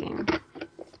the best game.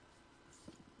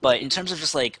 But in terms of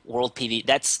just like world PvP,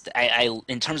 that's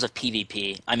in terms of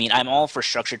PvP. I mean, I'm all for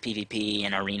structured PvP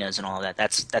and arenas and all that.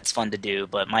 That's fun to do.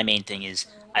 But my main thing is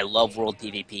I love world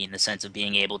PvP in the sense of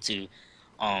being able to,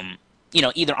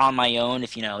 either on my own,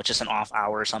 if it's just an off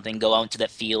hour or something, go out into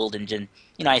that field and just,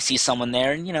 I see someone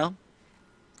there and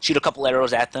shoot a couple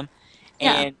arrows at them,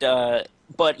 and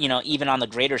but even on the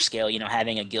greater scale,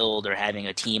 having a guild or having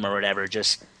a team or whatever,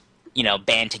 just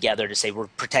band together to say we're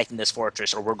protecting this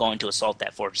fortress or we're going to assault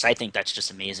that fortress. I think that's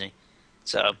just amazing.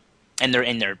 So, and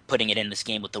they're putting it in this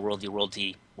game with the world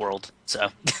v world. So,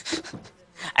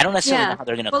 I don't necessarily know how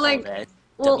they're gonna call that.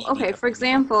 Well, okay. For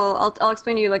example, I'll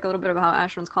explain to you like a little bit about how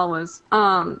Ashran's Call was.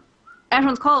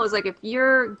 Ashran's Call was like if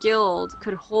your guild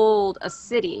could hold a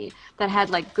city that had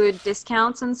like good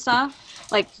discounts and stuff,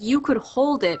 like you could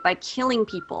hold it by killing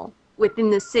people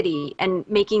within the city and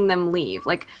making them leave.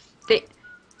 Like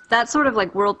that's sort of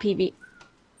like world PV.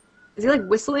 Is he like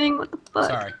whistling? What the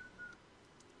fuck?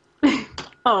 Sorry.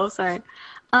 Oh, sorry.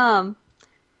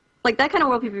 Like that kind of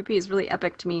world PvP is really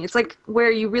epic to me. It's like where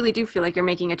you really do feel like you're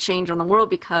making a change on the world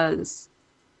because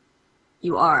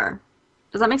you are.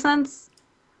 Does that make sense?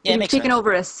 Yeah, You've taken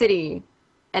over a city,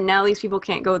 and now these people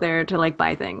can't go there to like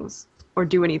buy things or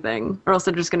do anything, or else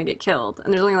they're just gonna get killed.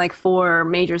 And there's only like 4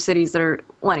 major cities that are.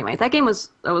 Well, anyway, that game was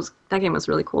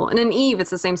really cool. And in Eve, it's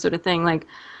the same sort of thing. Like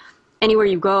anywhere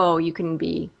you go, you can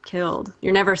be killed.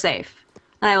 You're never safe,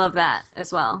 and I love that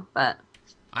as well. But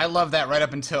I love that right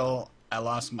up until I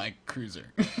lost my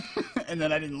cruiser, and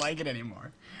then I didn't like it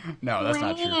anymore. No, that's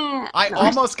not true. I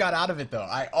almost got out of it though.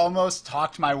 I almost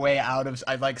talked my way out of.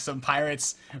 Some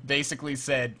pirates basically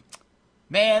said,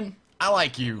 "Man, I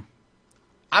like you.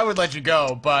 I would let you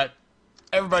go, but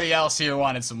everybody else here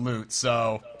wanted some loot,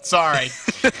 so sorry."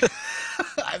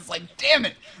 I was like, "Damn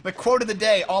it!" The quote of the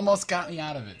day almost got me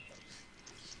out of it.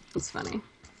 It's funny.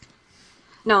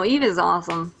 No, Eve is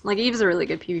awesome. Like Eve is a really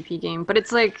good PvP game, but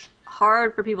it's like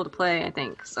hard for people to play, I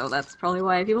think. So that's probably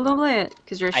why people don't play it,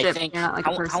 because you're a ship. You're not like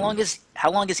a person. How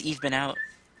long has Eve been out?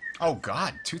 Oh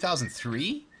God,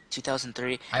 2003.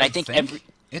 2003. I think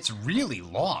it's really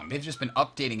long. They've just been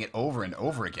updating it over and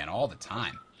over again all the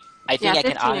time. I think I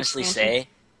can honestly say,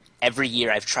 every year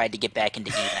I've tried to get back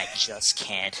into Eve and I just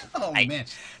can't. Oh man,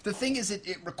 the thing is,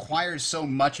 it requires so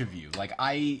much of you. Like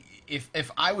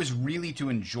if I was really to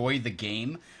enjoy the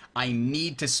game, I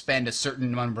need to spend a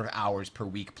certain number of hours per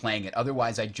week playing it.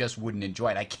 Otherwise, I just wouldn't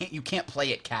enjoy it. You can't play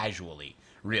it casually,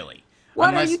 really.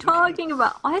 What are you talking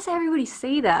about? Why does everybody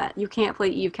say that? You can't play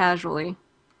Eve casually.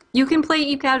 You can play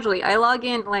Eve casually. I log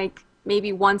in like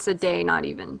maybe once a day, not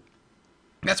even.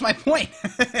 That's my point.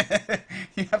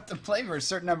 You have to play for a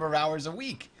certain number of hours a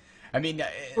week. I mean,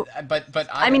 but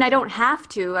I mean, I don't have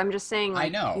to. I'm just saying. Like, I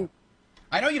know.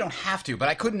 I know you don't have to, but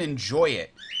I couldn't enjoy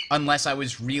it unless I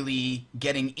was really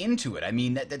getting into it. I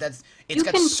mean, it's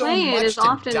got so much to dive into. You can play it as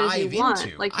often as you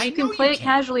want. Like, you can play it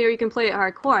casually or you can play it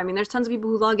hardcore. I mean, there's tons of people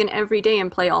who log in every day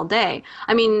and play all day.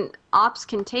 I mean, ops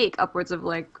can take upwards of,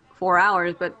 like, 4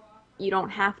 hours, but you don't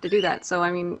have to do that. So,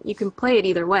 I mean, you can play it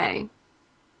either way.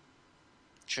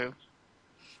 True.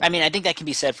 I mean, I think that can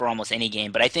be said for almost any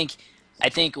game, but I think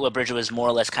what Bridget was more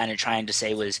or less kind of trying to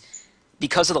say was,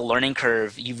 because of the learning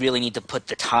curve, you really need to put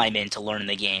the time in to learn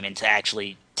the game, and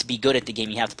to be good at the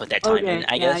game, you have to put that time in.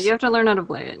 I guess. You have to learn how to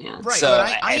play it. Yeah. Right. So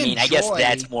I guess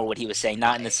that's more what he was saying,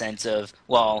 not in the sense of,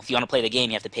 well, if you want to play the game,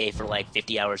 you have to pay for like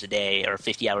 50 hours a day or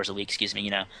 50 hours a week. Excuse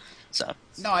me. So.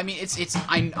 No, I mean it's.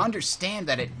 I understand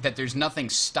that there's nothing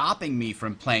stopping me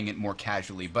from playing it more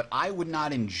casually, but I would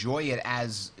not enjoy it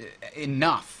as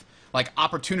enough, like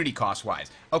opportunity cost wise.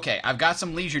 Okay, I've got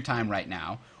some leisure time right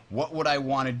now. What would I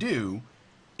want to do?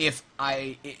 If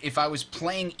I was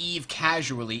playing Eve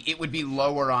casually, it would be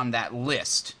lower on that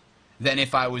list than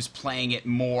if I was playing it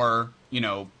more,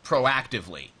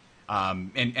 proactively,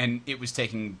 and it was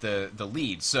taking the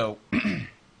lead. So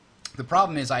The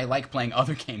problem is I like playing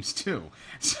other games too.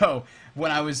 So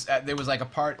when I was there was like a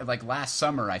part like last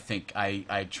summer, I think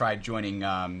I tried joining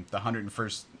the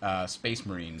 101st Space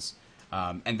Marines,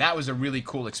 and that was a really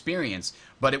cool experience.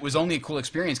 But it was only a cool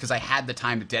experience because I had the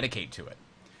time to dedicate to it.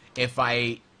 If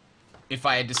I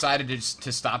had decided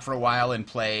to stop for a while and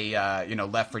play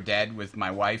Left 4 Dead with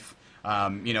my wife,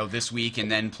 this week, and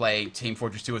then play Team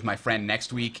Fortress 2 with my friend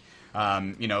next week,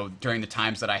 during the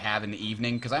times that I have in the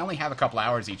evening, because I only have a couple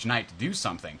hours each night to do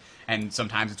something. And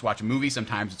sometimes it's watch a movie,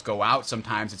 sometimes it's go out,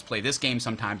 sometimes it's play this game,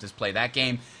 sometimes it's play that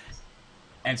game.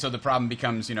 And so the problem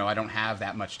becomes, I don't have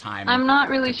that much time. I'm not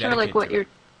really sure like what you're...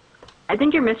 I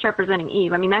think you're misrepresenting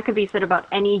Eve. I mean, that could be said about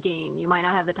any game. You might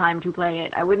not have the time to play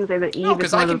it. I wouldn't say that Eve is one of those games... No,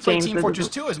 because I can play Team Fortress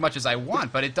 2 as much as I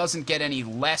want, but it doesn't get any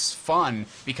less fun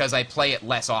because I play it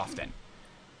less often.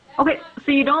 Okay,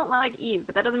 so you don't like Eve,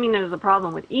 but that doesn't mean there's a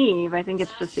problem with Eve. I think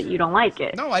it's just that you don't like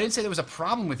it. No, I didn't say there was a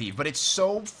problem with Eve, but it's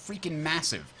so freaking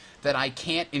massive that I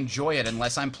can't enjoy it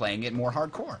unless I'm playing it more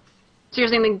hardcore. So you're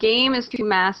saying the game is too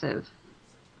massive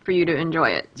for you to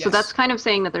enjoy it. Yes. So that's kind of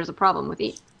saying that there's a problem with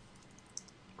Eve.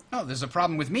 No, there's a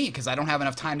problem with me because I don't have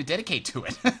enough time to dedicate to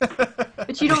it.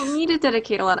 But you don't need to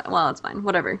dedicate a lot of... Well, it's fine.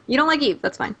 Whatever. You don't like Eve.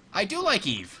 That's fine. I do like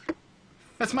Eve.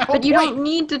 That's my whole point. But you don't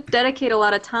need to dedicate a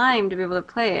lot of time to be able to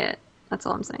play it. That's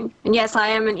all I'm saying. And yes, I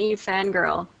am an Eve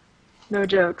fangirl. No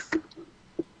jokes.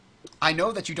 I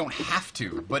know that you don't have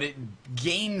to, but it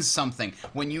gains something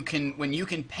when you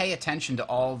can pay attention to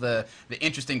all the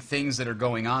interesting things that are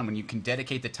going on, when you can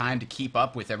dedicate the time to keep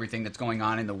up with everything that's going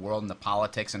on in the world and the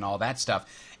politics and all that stuff.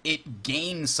 It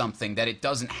gains something that it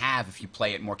doesn't have if you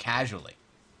play it more casually.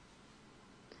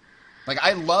 Like,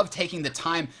 I love taking the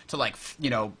time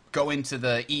to, go into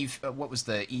the Eve, what was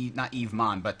the Eve, not Eve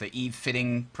Mon, but the Eve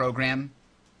fitting program.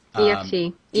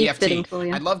 EFT. EFT.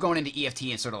 I love going into EFT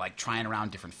and sort of like trying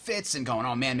around different fits and going,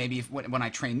 oh man, maybe when I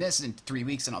train this in 3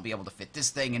 weeks, then I'll be able to fit this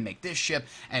thing and make this ship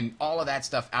and all of that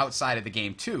stuff outside of the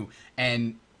game too.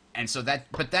 And so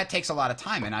that takes a lot of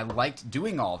time, and I liked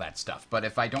doing all that stuff. But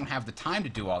if I don't have the time to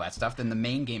do all that stuff, then the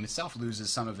main game itself loses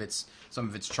some of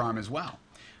its charm as well.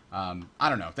 I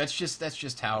don't know. That's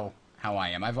just how I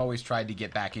am. I've always tried to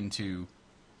get back into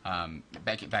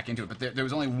back into it, but there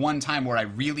was only one time where I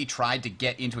really tried to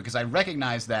get into it because I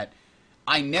recognized that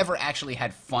I never actually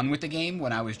had fun with the game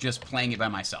when I was just playing it by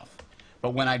myself.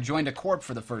 But when I joined a corp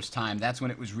for the first time, that's when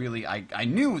it was really, I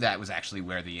knew that was actually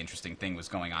where the interesting thing was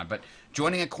going on. But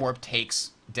joining a corp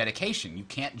takes dedication. You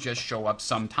can't just show up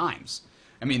sometimes.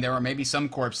 I mean, there are maybe some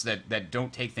corps that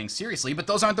don't take things seriously, but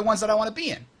those aren't the ones that I want to be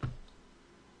in.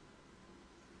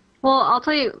 Well, I'll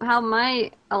tell you how my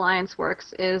alliance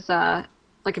works is,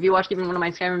 like if you watched even one of my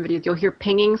Skyrim videos, you'll hear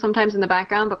pinging sometimes in the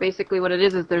background, but basically what it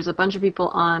is there's a bunch of people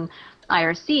on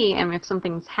IRC, and if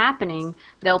something's happening,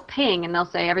 they'll ping and they'll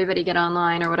say, everybody get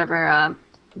online or whatever,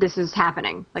 this is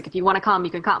happening. Like if you want to come, you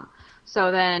can come.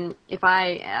 So then if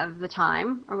I have the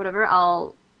time or whatever,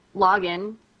 I'll log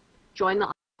in, join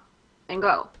the and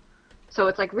go. So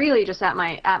it's like really just at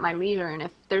my leisure, and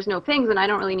if there's no pings and I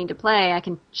don't really need to play, I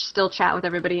can still chat with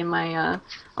everybody in my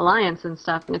alliance and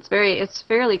stuff, and it's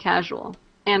fairly casual.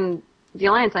 And the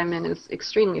alliance I'm in is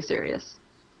extremely serious.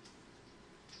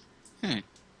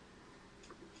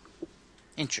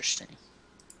 Interesting.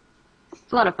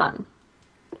 It's a lot of fun.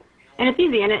 And it's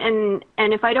easy, and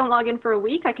if I don't log in for a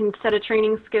week, I can set a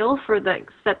training skill that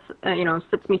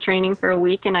sets me training for a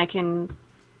week, and I can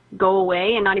go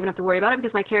away and not even have to worry about it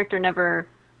because my character never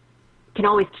can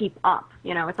always keep up.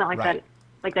 It's not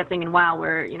like that thing in WoW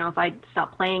where, if I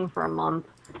stop playing for a month,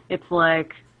 it's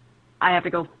like I have to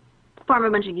go farm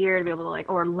a bunch of gear to be able to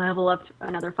or level up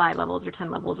another 5 levels or 10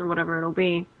 levels or whatever it'll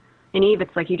be. In Eve,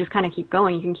 it's like you just kind of keep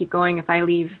going. You can keep going if I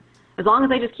leave. As long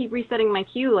as I just keep resetting my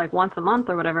queue once a month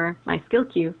or whatever, my skill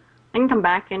queue, I can come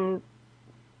back and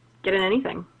get in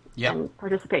anything and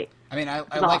participate. I mean, I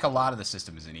like a lot of the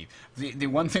systems in Eve. The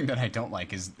one thing that I don't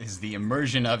like is the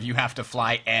immersion of you have to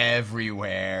fly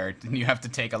everywhere and you have to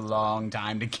take a long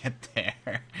time to get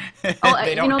there.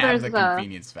 They don't have the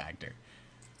convenience factor.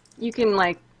 You can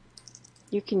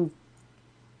you can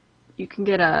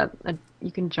get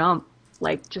you can jump,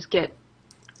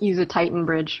 use a Titan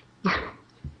bridge.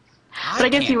 But I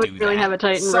guess you would really have a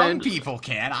Titan bridge. Some people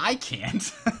can. I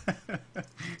can't.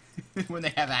 When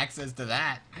they have access to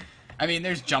that. I mean,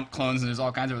 there's jump clones and there's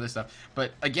all kinds of other stuff.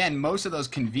 But again, most of those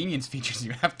convenience features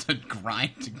you have to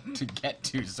grind to get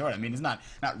to, sort of. I mean, it's not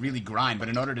really grind, but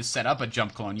in order to set up a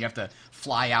jump clone, you have to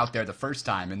fly out there the first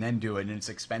time and then do it, and it's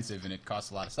expensive and it costs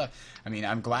a lot of stuff. I mean,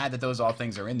 I'm glad that those all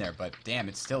things are in there, but damn,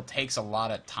 it still takes a lot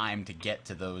of time to get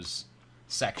to those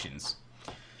sections.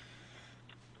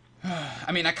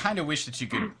 I mean, I kind of wish that you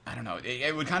could. I don't know.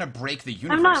 It would kind of break the I'm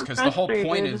universe not because the whole point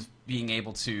frustrated. is being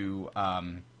able to.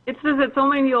 It's just that so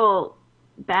many people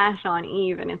bash on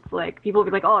Eve, and it's like people will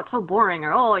be like, "Oh, it's so boring,"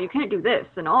 or "Oh, you can't do this,"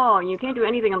 and "Oh, you can't do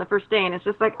anything on the first day," and it's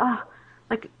just like, "Oh,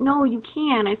 like no, you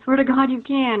can. I swear to God, you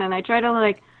can." And I try to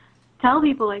like tell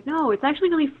people like, "No, it's actually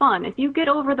really fun if you get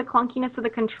over the clunkiness of the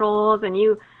controls and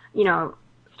you know,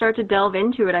 start to delve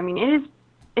into it. I mean, it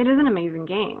is an amazing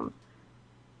game."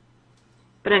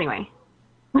 But anyway.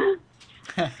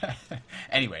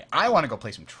 Anyway, I want to go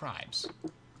play some Tribes,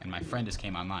 and my friend just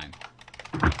came online.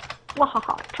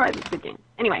 Wahaha, try this good game.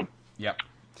 Anyway. Yep.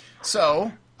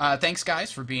 So, thanks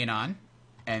guys for being on,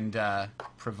 and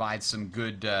provide some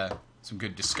good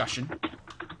discussion.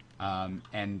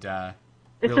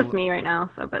 It's just me right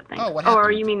now, so but thanks. Oh, what or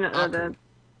happened? you mean Aku. the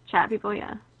chat people?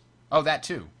 Yeah. Oh, that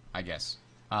too, I guess.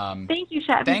 Thank you,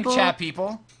 chat Thank people. chat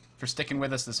people for sticking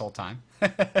with us this whole time.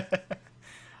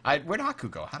 Where'd Aku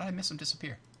go? How did I miss him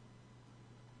disappear?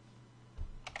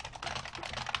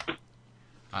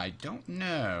 I don't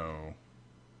know.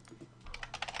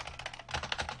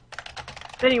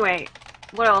 But anyway,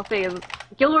 what I'll say is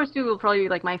Guild Wars 2 will probably be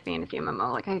like my fantasy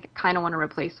MMO. Like I kind of want to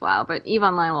replace WoW, but EVE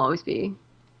Online will always be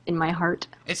in my heart.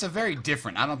 It's a very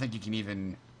different. I don't think you can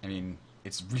even. I mean,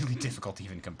 it's really difficult to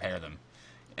even compare them.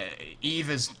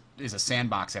 Eve is a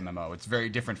sandbox MMO. It's very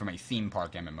different from a theme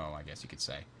park MMO, I guess you could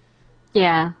say.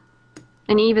 Yeah.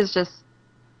 And EVE is just,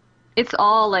 it's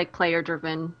all like player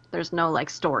driven. There's no like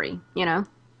story, you know?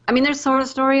 I mean, there's sort of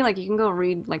story, like you can go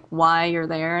read like why you're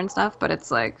there and stuff, but it's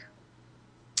like,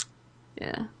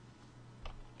 yeah.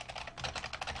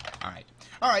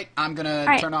 All right. I'm gonna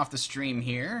right. turn off the stream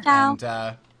here, Ciao.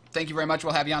 and thank you very much.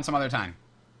 We'll have you on some other time.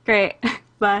 Great.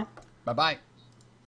 Bye. Bye bye.